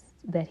noticed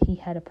that he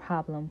had a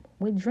problem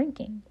with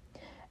drinking.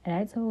 And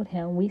I told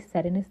him, we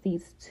sat in the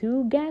seats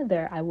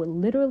together. I would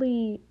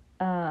literally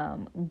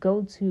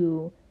go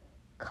to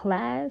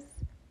class,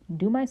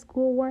 do my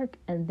schoolwork,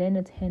 and then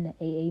attend an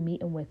AA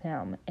meeting with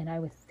him. And I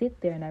would sit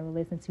there and I would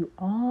listen to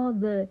all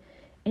the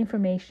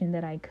information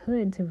that I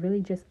could to really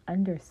just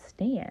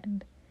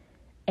understand.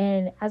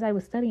 And as I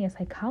was studying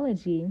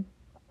psychology,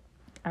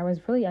 I was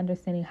really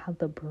understanding how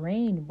the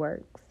brain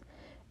works.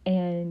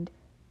 And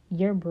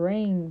your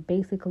brain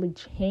basically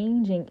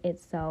changing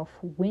itself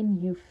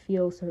when you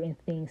feel certain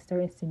things,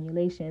 certain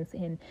stimulations.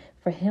 And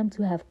for him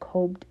to have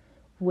coped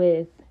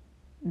with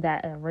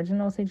that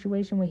original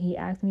situation where he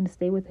asked me to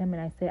stay with him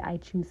and I said, I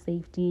choose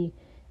safety,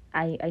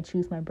 I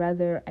choose my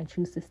brother, I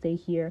choose to stay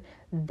here,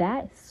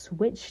 that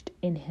switched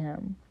in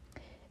him.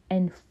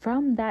 And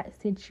from that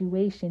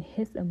situation,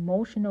 his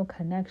emotional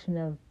connection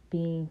of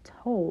being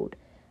told,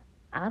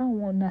 I don't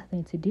want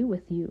nothing to do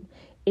with you,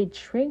 it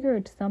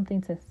triggered something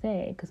to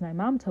say, because my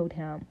mom told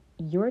him,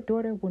 your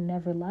daughter will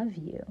never love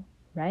you,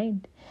 right?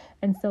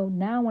 And so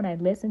now when I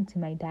listen to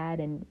my dad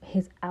and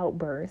his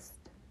outburst,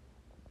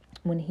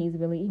 when he's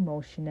really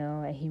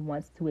emotional and he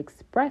wants to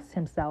express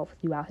himself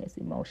throughout his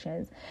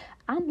emotions,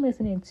 I'm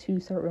listening to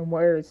certain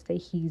words that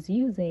he's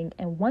using.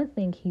 And one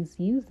thing he's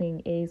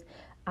using is,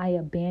 I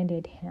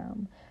abandoned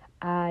him.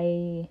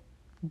 I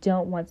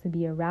don't want to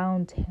be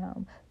around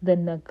him. The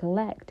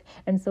neglect.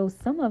 And so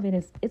some of it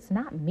is, it's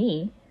not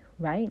me,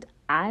 right?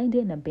 I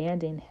didn't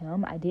abandon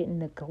him. I didn't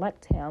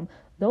neglect him.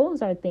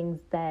 Those are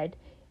things that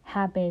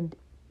happened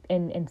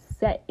and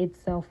set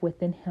itself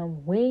within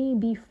him way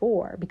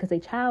before, because a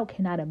child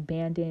cannot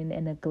abandon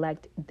and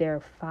neglect their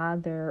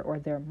father or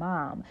their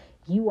mom.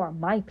 You are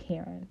my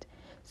parent.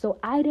 So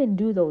I didn't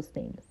do those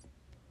things.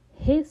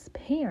 His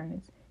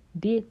parents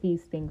did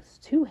these things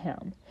to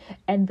him.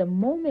 And the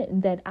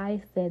moment that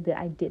I said that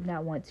I did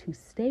not want to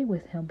stay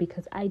with him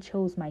because I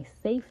chose my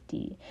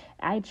safety,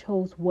 I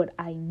chose what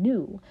I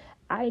knew,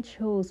 I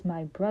chose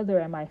my brother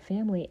and my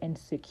family and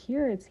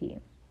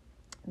security,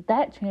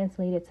 that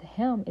translated to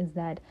him is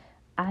that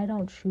I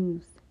don't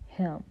choose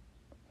him.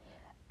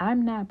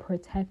 I'm not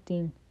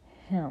protecting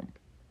him.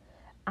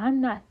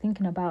 I'm not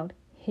thinking about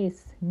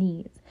his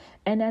needs.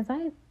 And as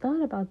I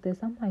thought about this,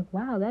 I'm like,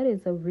 wow, that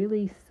is a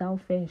really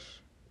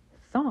selfish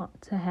thought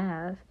to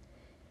have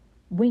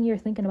when you're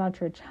thinking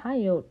about your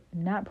child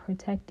not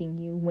protecting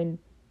you when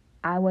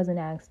I wasn't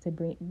asked to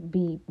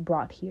be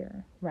brought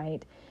here,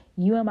 right?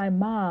 You and my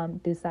mom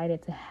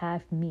decided to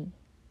have me.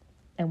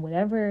 And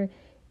whatever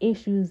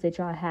issues that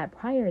y'all had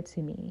prior to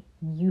me,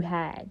 you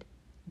had.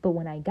 But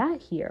when I got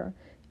here,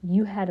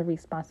 you had a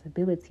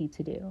responsibility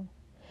to do.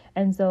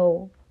 And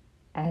so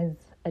as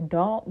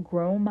adult,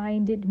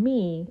 grown-minded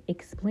me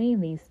explain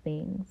these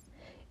things,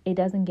 it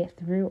doesn't get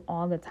through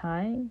all the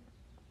time.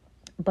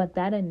 But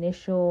that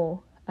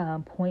initial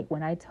point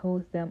when I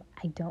told them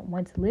I don't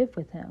want to live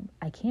with him,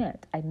 I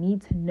can't. I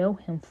need to know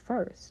him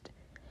first.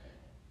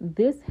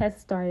 This has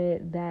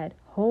started that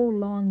whole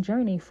long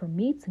journey for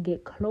me to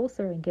get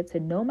closer and get to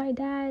know my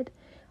dad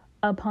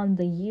upon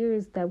the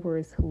years that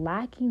was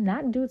lacking,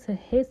 not due to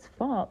his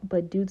fault,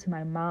 but due to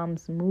my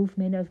mom's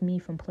movement of me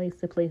from place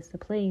to place to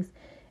place,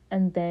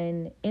 and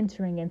then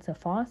entering into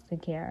foster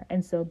care.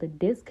 And so the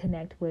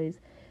disconnect was,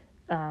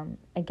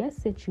 I guess,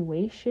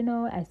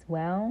 situational as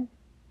well,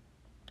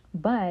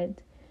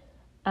 but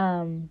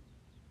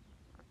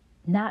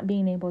not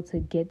being able to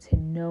get to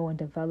know and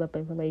develop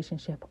a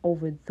relationship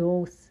over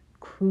those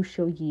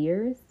crucial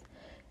years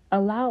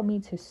allowed me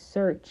to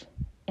search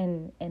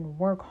and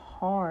work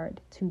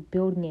hard to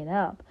building it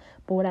up.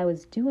 But what I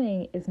was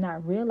doing is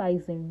not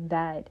realizing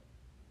that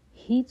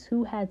he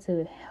too had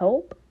to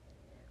help,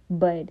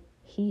 but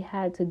he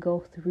had to go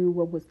through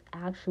what was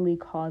actually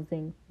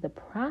causing the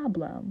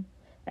problem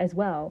as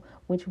well,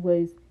 which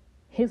was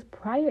his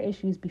prior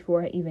issues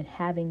before even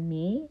having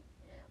me.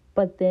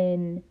 But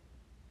then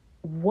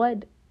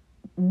what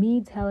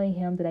me telling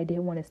him that I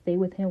didn't want to stay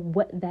with him,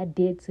 what that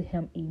did to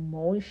him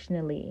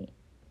emotionally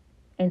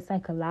and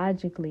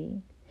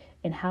psychologically,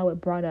 and how it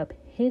brought up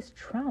his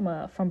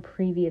trauma from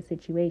previous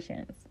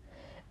situations.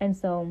 And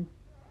so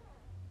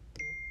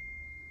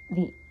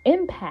the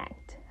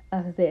impact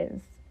of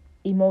this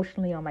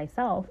emotionally on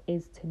myself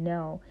is to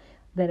know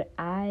that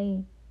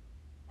I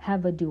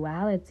have a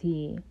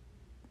duality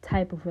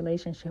type of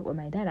relationship with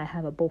my dad. I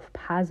have a both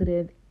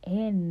positive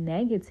and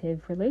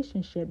negative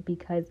relationship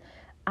because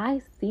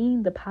I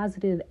seen the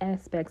positive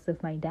aspects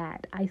of my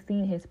dad. I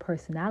seen his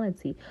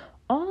personality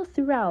all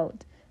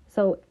throughout.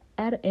 So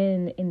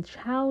in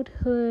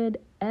childhood,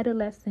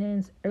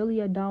 adolescence,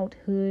 early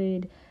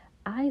adulthood,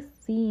 I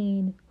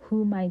seen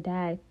who my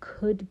dad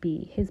could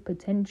be, his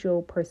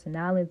potential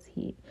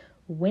personality,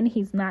 when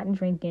he's not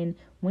drinking,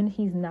 when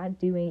he's not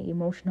doing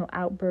emotional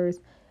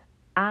outbursts.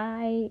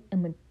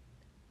 I'm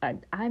how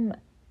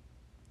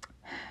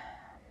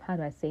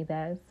do I say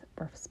that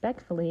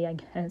respectfully, I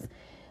guess.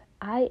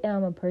 I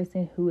am a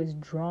person who is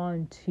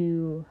drawn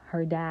to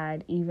her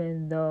dad,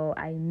 even though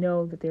I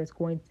know that there's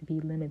going to be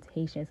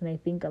limitations. And I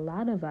think a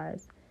lot of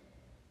us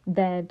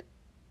that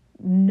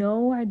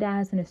know our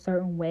dads in a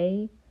certain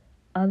way,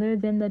 other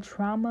than the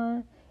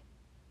trauma,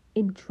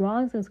 it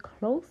draws us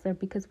closer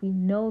because we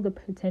know the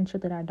potential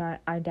that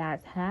our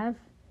dads have,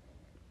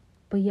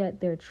 but yet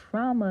their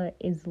trauma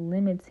is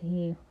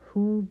limiting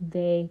who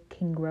they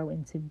can grow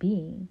into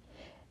being.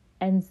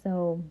 And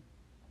so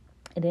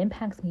it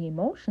impacts me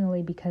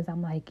emotionally because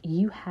I'm like,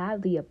 you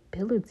have the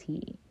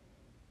ability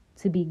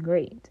to be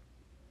great.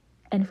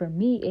 And for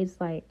me, it's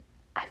like,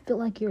 I feel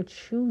like you're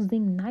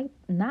choosing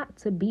not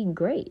to be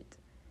great.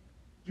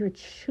 You're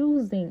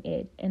choosing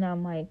it. And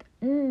I'm like,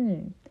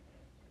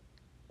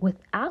 With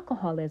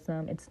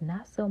alcoholism, it's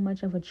not so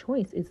much of a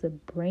choice. It's a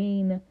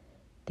brain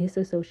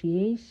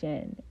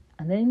disassociation.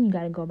 And then you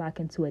got to go back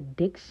into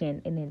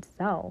addiction in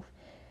itself.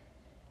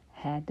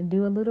 Had to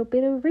do a little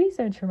bit of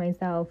research for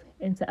myself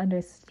and to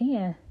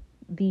understand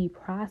the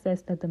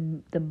process that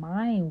the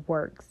mind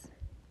works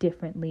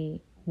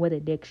differently with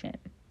addiction.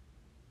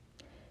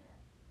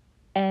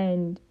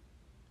 And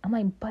I'm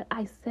like, but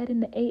I said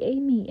in the AA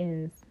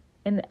meetings,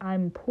 and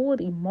I'm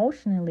pulled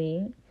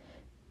emotionally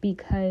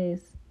because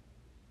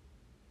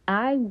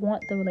I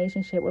want the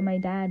relationship with my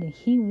dad and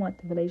he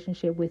wants the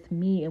relationship with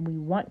me, and we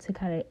want to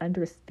kind of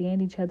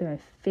understand each other and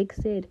fix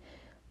it.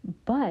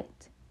 But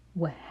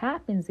what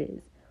happens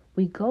is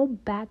we go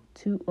back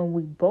to, and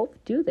we both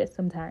do this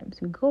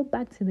sometimes, we go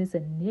back to this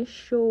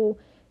initial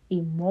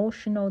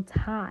emotional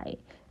tie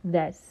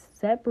that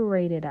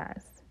separated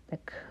us, that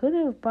could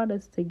have brought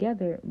us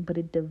together, but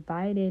it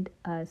divided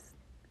us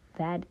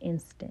that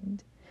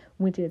instant,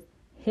 which is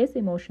his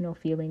emotional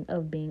feeling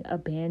of being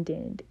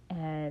abandoned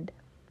and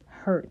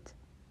hurt.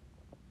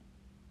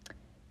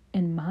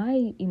 And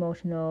my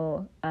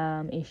emotional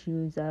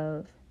issues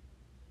of,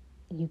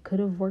 you could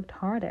have worked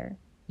harder.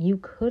 You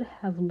could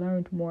have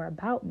learned more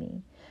about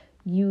me.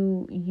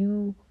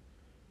 You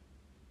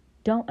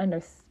don't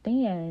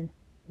understand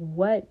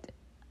what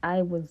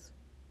I was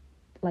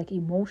like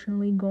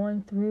emotionally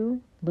going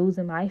through,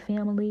 losing my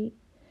family.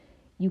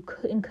 You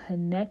couldn't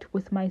connect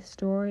with my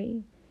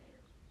story.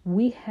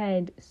 We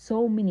had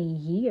so many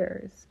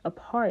years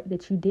apart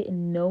that you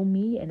didn't know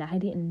me and I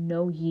didn't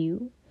know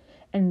you.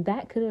 And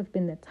that could have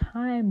been the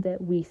time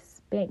that we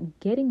spent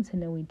getting to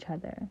know each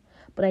other.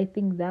 But I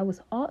think that was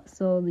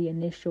also the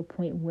initial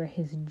point where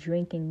his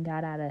drinking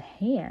got out of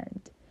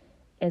hand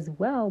as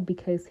well,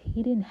 because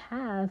he didn't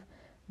have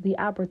the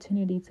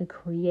opportunity to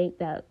create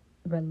that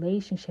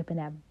relationship and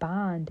that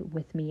bond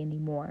with me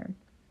anymore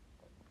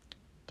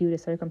due to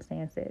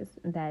circumstances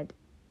that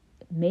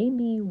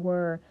maybe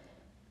were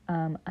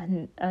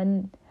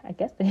I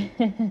guess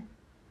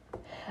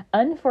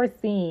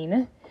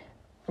unforeseen,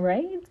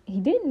 right? He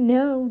didn't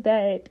know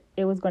that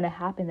it was going to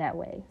happen that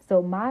way.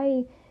 So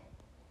my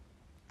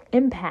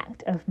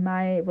impact of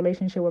my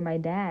relationship with my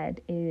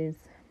dad is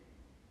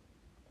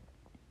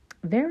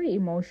very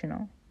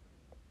emotional.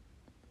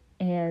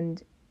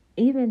 And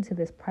even to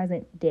this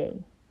present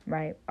day,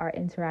 right, our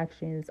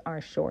interactions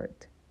are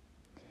short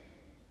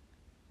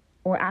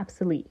or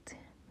obsolete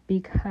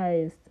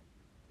because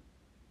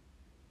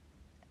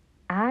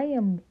I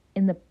am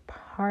in the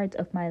part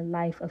of my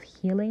life of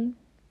healing.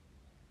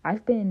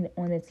 I've been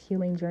on this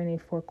healing journey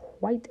for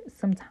quite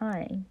some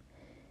time.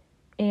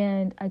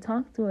 And I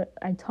talk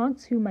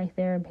to my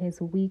therapist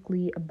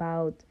weekly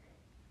about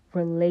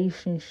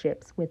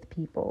relationships with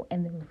people.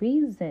 And the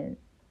reason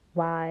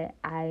why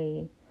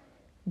I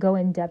go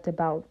in depth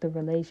about the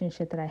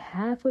relationship that I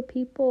have with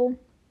people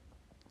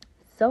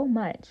so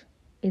much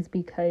is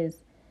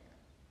because,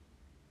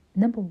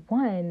 number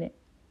one,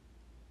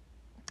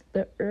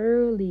 the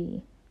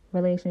early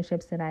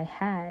relationships that I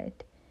had,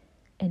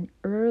 an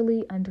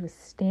early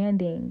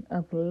understanding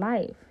of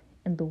life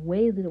and the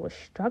way that it was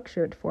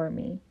structured for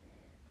me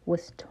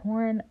was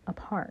torn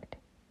apart,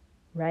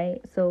 right?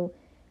 So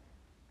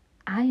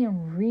I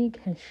am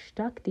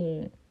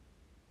reconstructing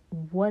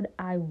what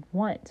I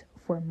want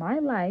for my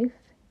life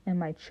and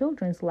my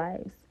children's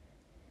lives.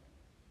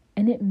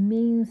 And it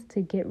means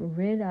to get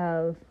rid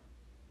of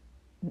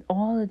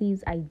all of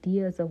these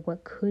ideas of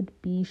what could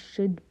be,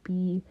 should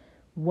be,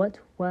 what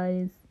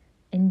was,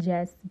 and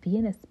just be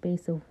in a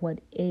space of what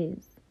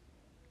is.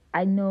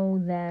 I know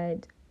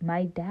that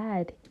my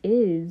dad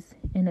is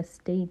in a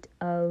state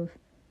of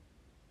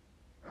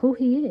who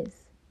he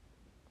is.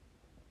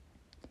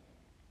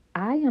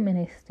 I am in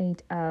a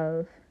state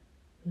of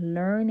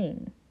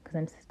learning, because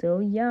I'm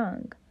still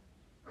young,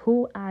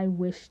 who I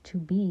wish to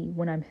be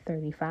when I'm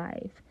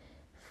 35,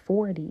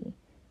 40,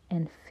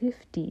 and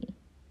 50,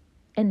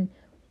 and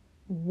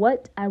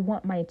what I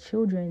want my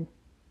children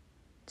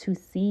to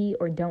see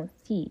or don't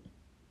see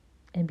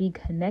and be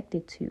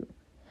connected to,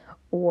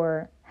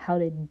 or how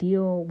to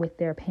deal with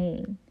their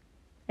pain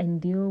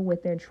and deal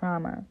with their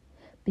trauma.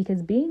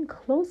 Because being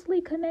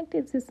closely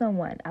connected to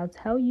someone, I'll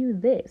tell you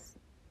this,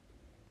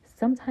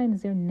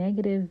 sometimes their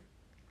negative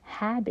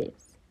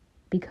habits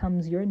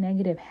becomes your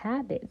negative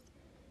habits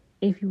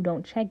if you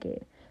don't check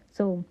it.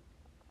 So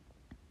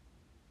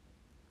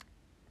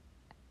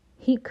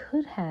he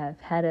could have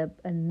had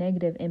a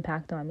negative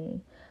impact on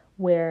me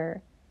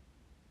where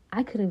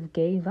I could have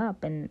gave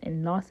up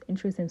and lost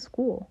interest in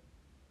school.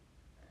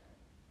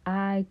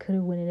 I could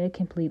have went in a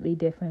completely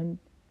different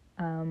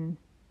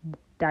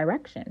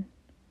direction.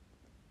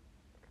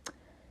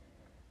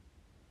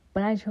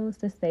 But I chose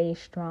to stay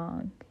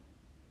strong.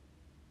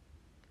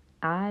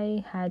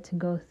 I had to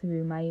go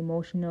through my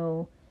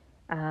emotional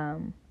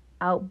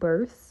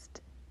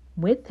outburst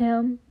with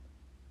him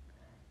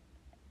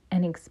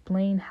and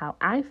explain how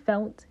I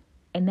felt.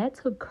 And that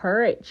took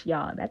courage,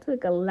 y'all. That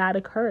took a lot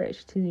of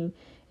courage to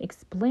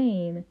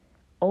explain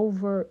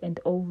over and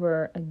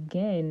over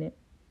again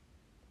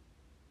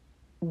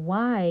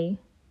why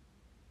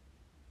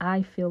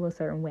I feel a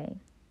certain way.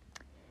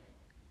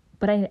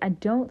 But I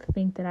don't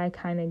think that I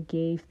kind of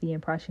gave the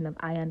impression of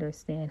I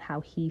understand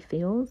how he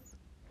feels.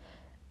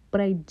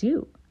 But I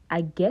do.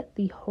 I get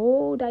the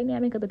whole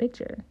dynamic of the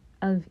picture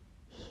of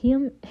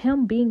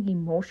him being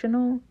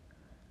emotional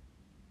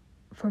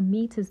for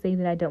me to say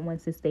that I don't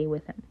want to stay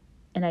with him.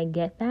 And I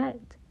get that.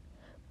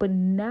 But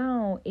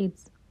now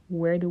it's,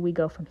 where do we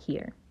go from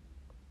here?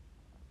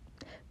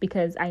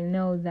 Because I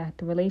know that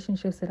the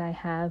relationships that I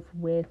have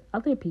with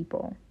other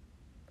people,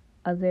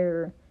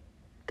 other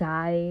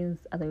guys,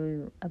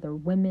 other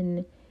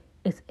women,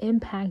 is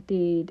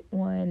impacted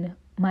on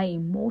my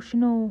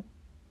emotional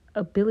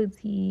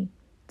ability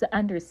to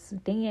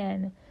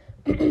understand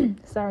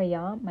sorry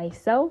y'all,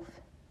 myself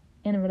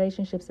and the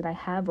relationships that I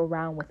have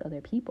around with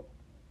other people.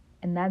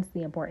 And that's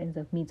the importance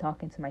of me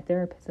talking to my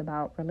therapist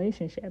about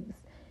relationships,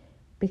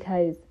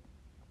 because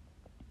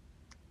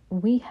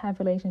we have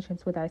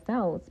relationships with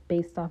ourselves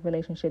based off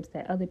relationships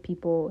that other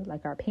people,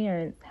 like our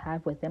parents,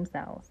 have with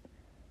themselves.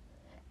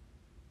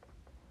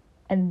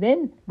 And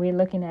then we're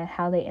looking at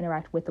how they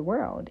interact with the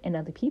world and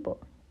other people.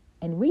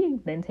 And we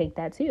then take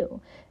that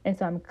too. And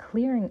so I'm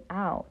clearing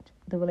out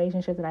the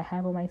relationships that I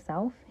have with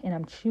myself, and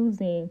I'm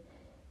choosing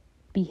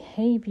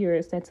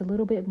behaviors that's a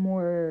little bit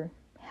more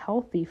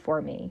healthy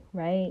for me,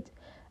 right?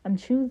 I'm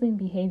choosing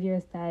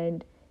behaviors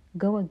that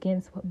go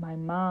against what my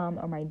mom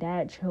or my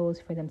dad chose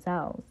for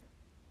themselves.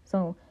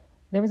 So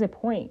there was a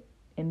point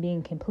in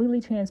being completely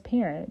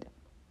transparent.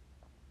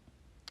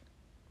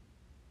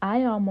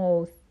 I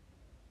almost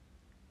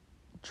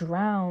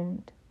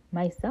drowned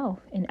myself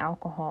in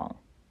alcohol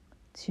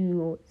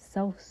to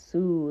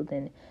self-soothe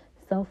and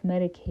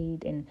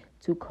self-medicate and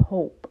to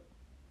cope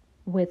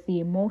with the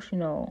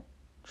emotional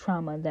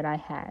trauma that I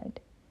had,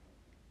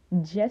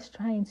 just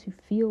trying to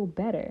feel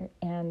better.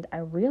 And I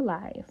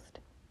realized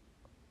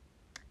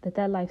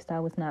that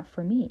lifestyle was not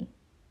for me.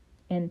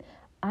 And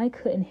I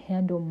couldn't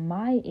handle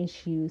my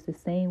issues the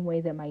same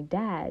way that my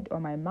dad or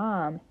my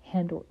mom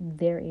handled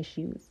their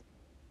issues.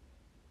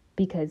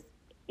 Because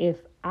if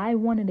I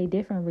wanted a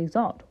different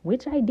result,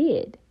 which I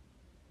did,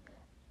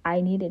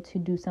 I needed to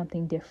do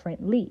something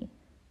differently,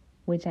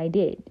 which I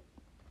did.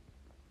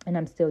 And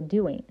I'm still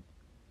doing.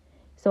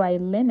 So I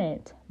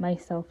limit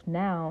myself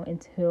now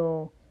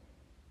until,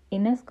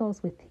 and this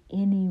goes with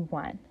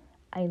anyone,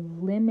 I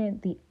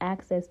limit the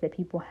access that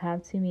people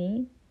have to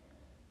me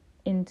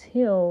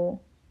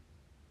until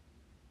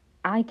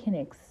I can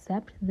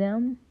accept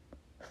them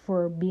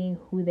for being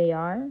who they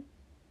are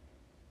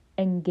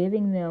and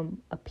giving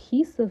them a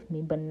piece of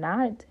me, but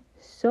not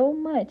so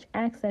much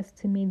access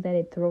to me that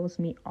it throws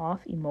me off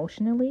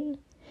emotionally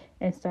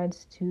and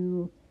starts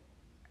to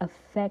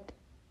affect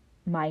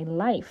my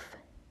life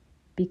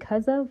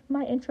because of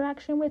my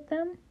interaction with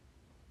them.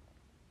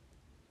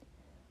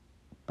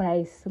 But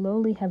I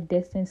slowly have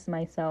distanced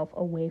myself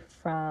away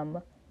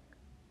from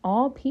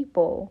all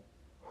people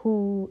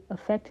who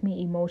affect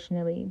me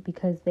emotionally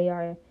because they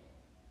are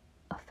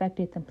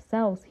affected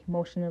themselves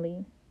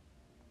emotionally.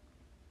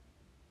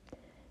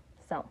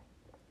 So,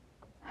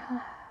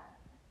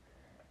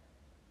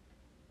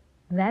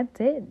 that's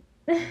it.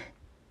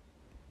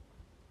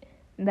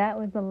 That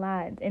was a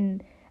lot.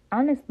 And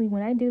honestly,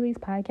 when I do these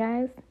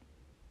podcasts,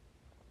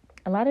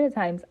 a lot of the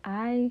times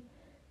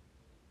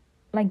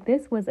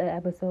this was an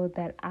episode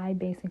that I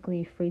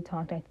basically free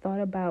talked. I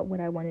thought about what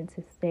I wanted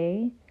to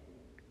say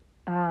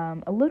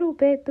a little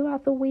bit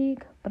throughout the week,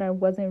 but I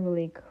wasn't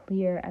really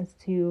clear as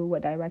to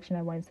what direction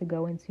I wanted to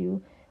go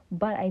into.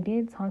 But I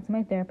did talk to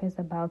my therapist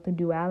about the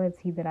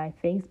duality that I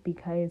face,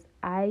 because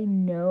I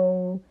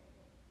know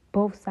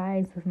both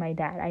sides of my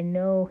dad. I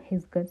know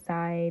his good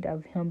side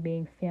of him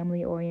being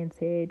family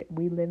oriented.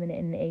 We live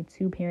in a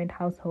two-parent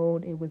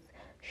household. It was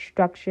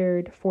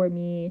structured for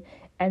me.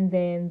 And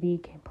then the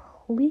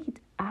complete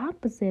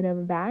opposite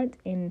of that,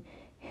 in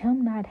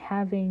him not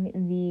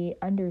having the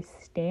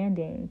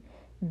understanding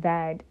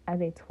that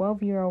as a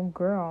 12-year-old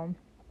girl,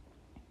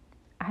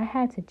 I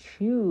had to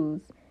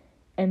choose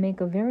and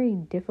make a very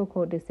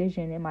difficult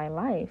decision in my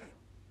life.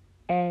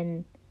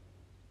 And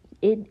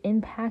it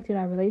impacted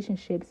our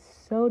relationship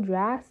so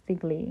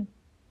drastically.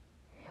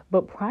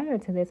 But prior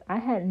to this, I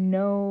had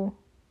no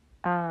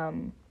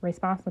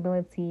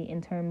responsibility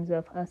in terms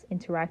of us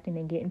interacting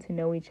and getting to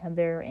know each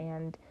other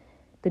and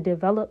the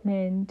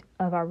development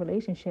of our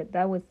relationship.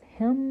 That was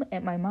him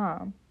and my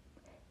mom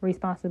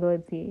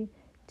responsibility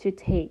to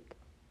take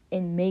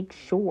and make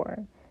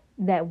sure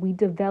that we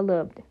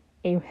developed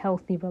a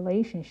healthy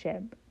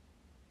relationship.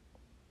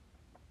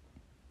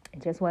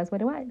 It just was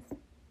what it was.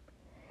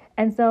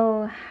 And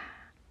so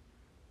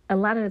a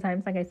lot of the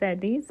times, like I said,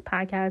 these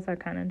podcasts are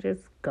kind of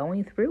just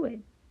going through it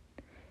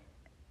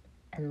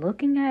and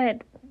looking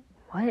at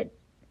what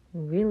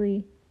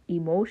really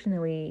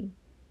emotionally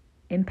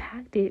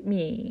impacted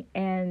me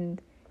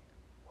and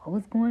what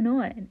was going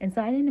on. And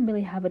so I didn't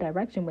really have a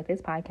direction with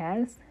this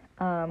podcast.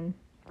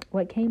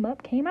 What came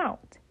up came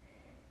out.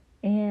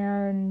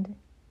 And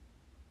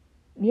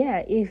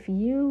yeah, if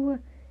you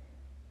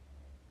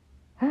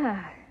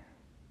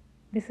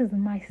this is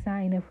my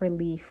sign of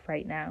relief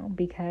right now,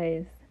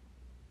 because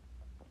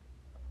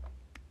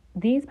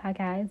these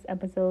podcast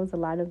episodes, a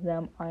lot of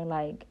them are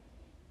like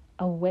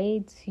a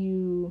way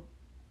to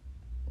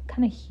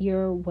kind of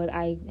hear what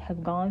I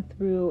have gone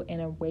through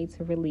and a way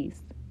to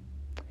release.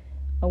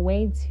 A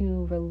way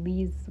to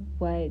release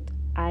what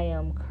I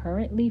am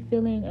currently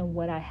feeling and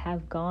what I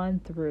have gone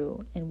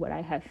through and what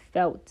I have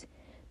felt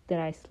that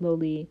I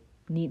slowly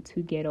need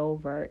to get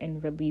over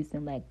and release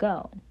and let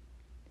go.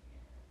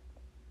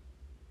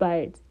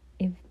 But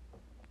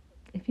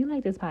if you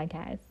like this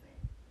podcast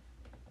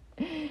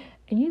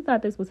and you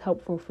thought this was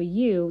helpful for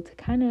you to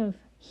kind of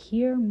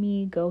hear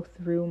me go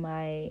through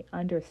my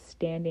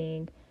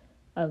understanding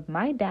of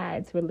my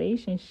dad's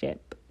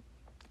relationship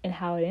and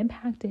how it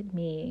impacted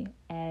me,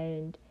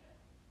 and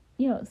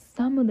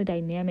some of the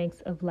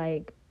dynamics of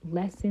like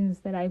lessons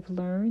that I've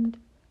learned,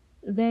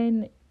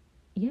 then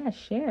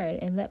share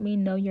it and let me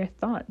know your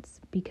thoughts,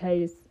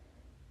 because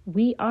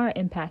we are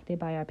impacted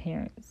by our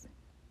parents,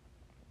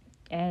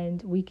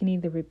 and we can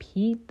either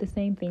repeat the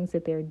same things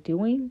that they're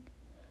doing,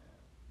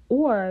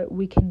 or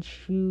we can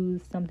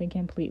choose something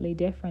completely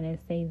different and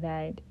say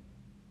that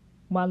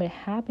while it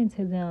happened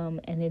to them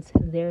and it's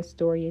their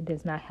story, it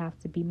does not have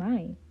to be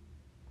mine.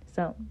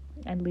 So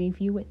I leave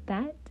you with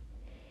that.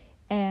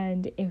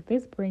 And if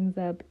this brings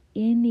up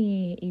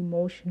any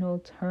emotional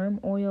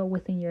turmoil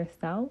within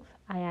yourself,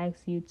 I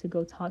ask you to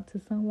go talk to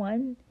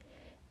someone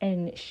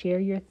and share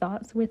your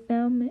thoughts with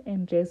them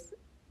and just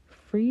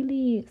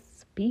freely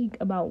speak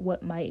about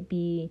what might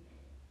be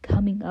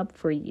coming up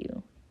for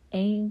you.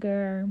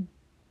 Anger,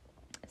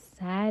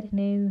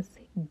 sadness,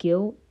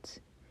 guilt,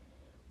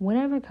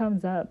 whatever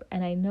comes up.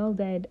 And I know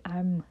that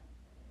I'm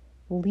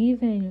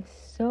leaving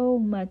so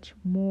much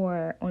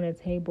more on the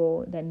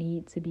table that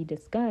needs to be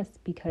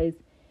discussed, because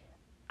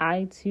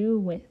I too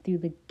went through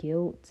the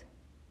guilt,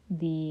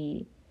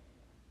 the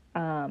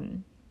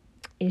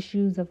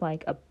issues of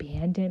like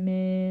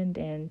abandonment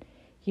and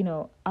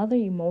other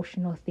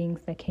emotional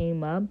things that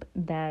came up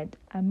that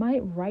I might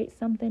write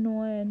something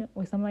on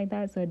or something like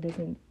that, so it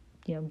doesn't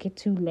get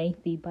too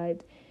lengthy.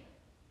 But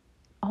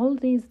all of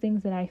these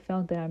things that I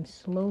felt, that I'm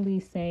slowly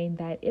saying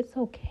that it's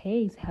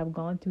okay to have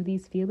gone through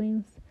these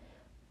feelings,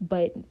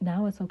 but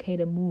now it's okay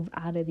to move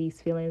out of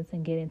these feelings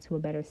and get into a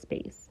better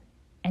space.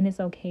 And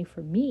it's okay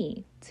for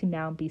me to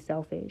now be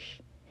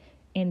selfish,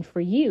 and for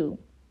you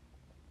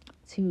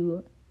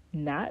to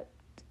not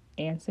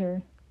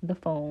answer the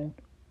phone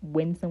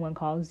when someone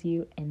calls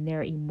you and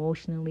they're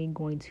emotionally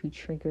going to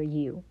trigger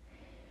you.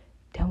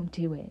 Don't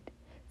do it.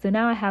 So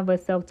now I have a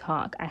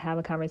self-talk. I have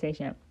a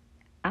conversation.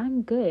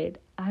 I'm good.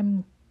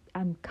 I'm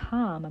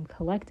calm. I'm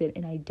collected,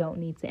 and I don't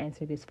need to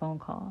answer this phone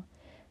call.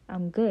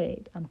 I'm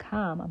good. I'm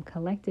calm. I'm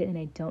collected, and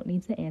I don't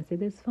need to answer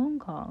this phone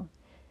call.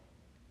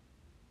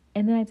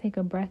 And then I take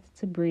a breath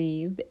to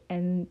breathe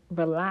and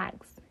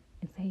relax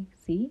and say,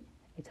 see,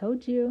 I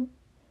told you.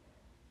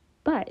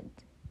 But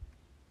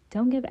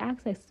don't give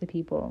access to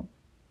people.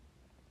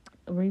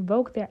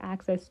 Revoke their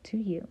access to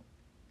you.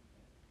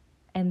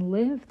 And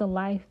live the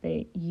life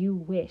that you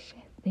wish.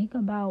 Think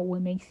about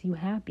what makes you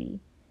happy.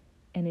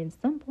 And in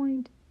some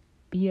point,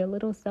 be a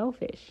little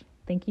selfish.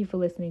 Thank you for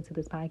listening to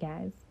this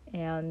podcast.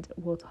 And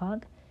we'll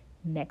talk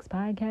next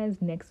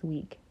podcast next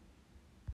week.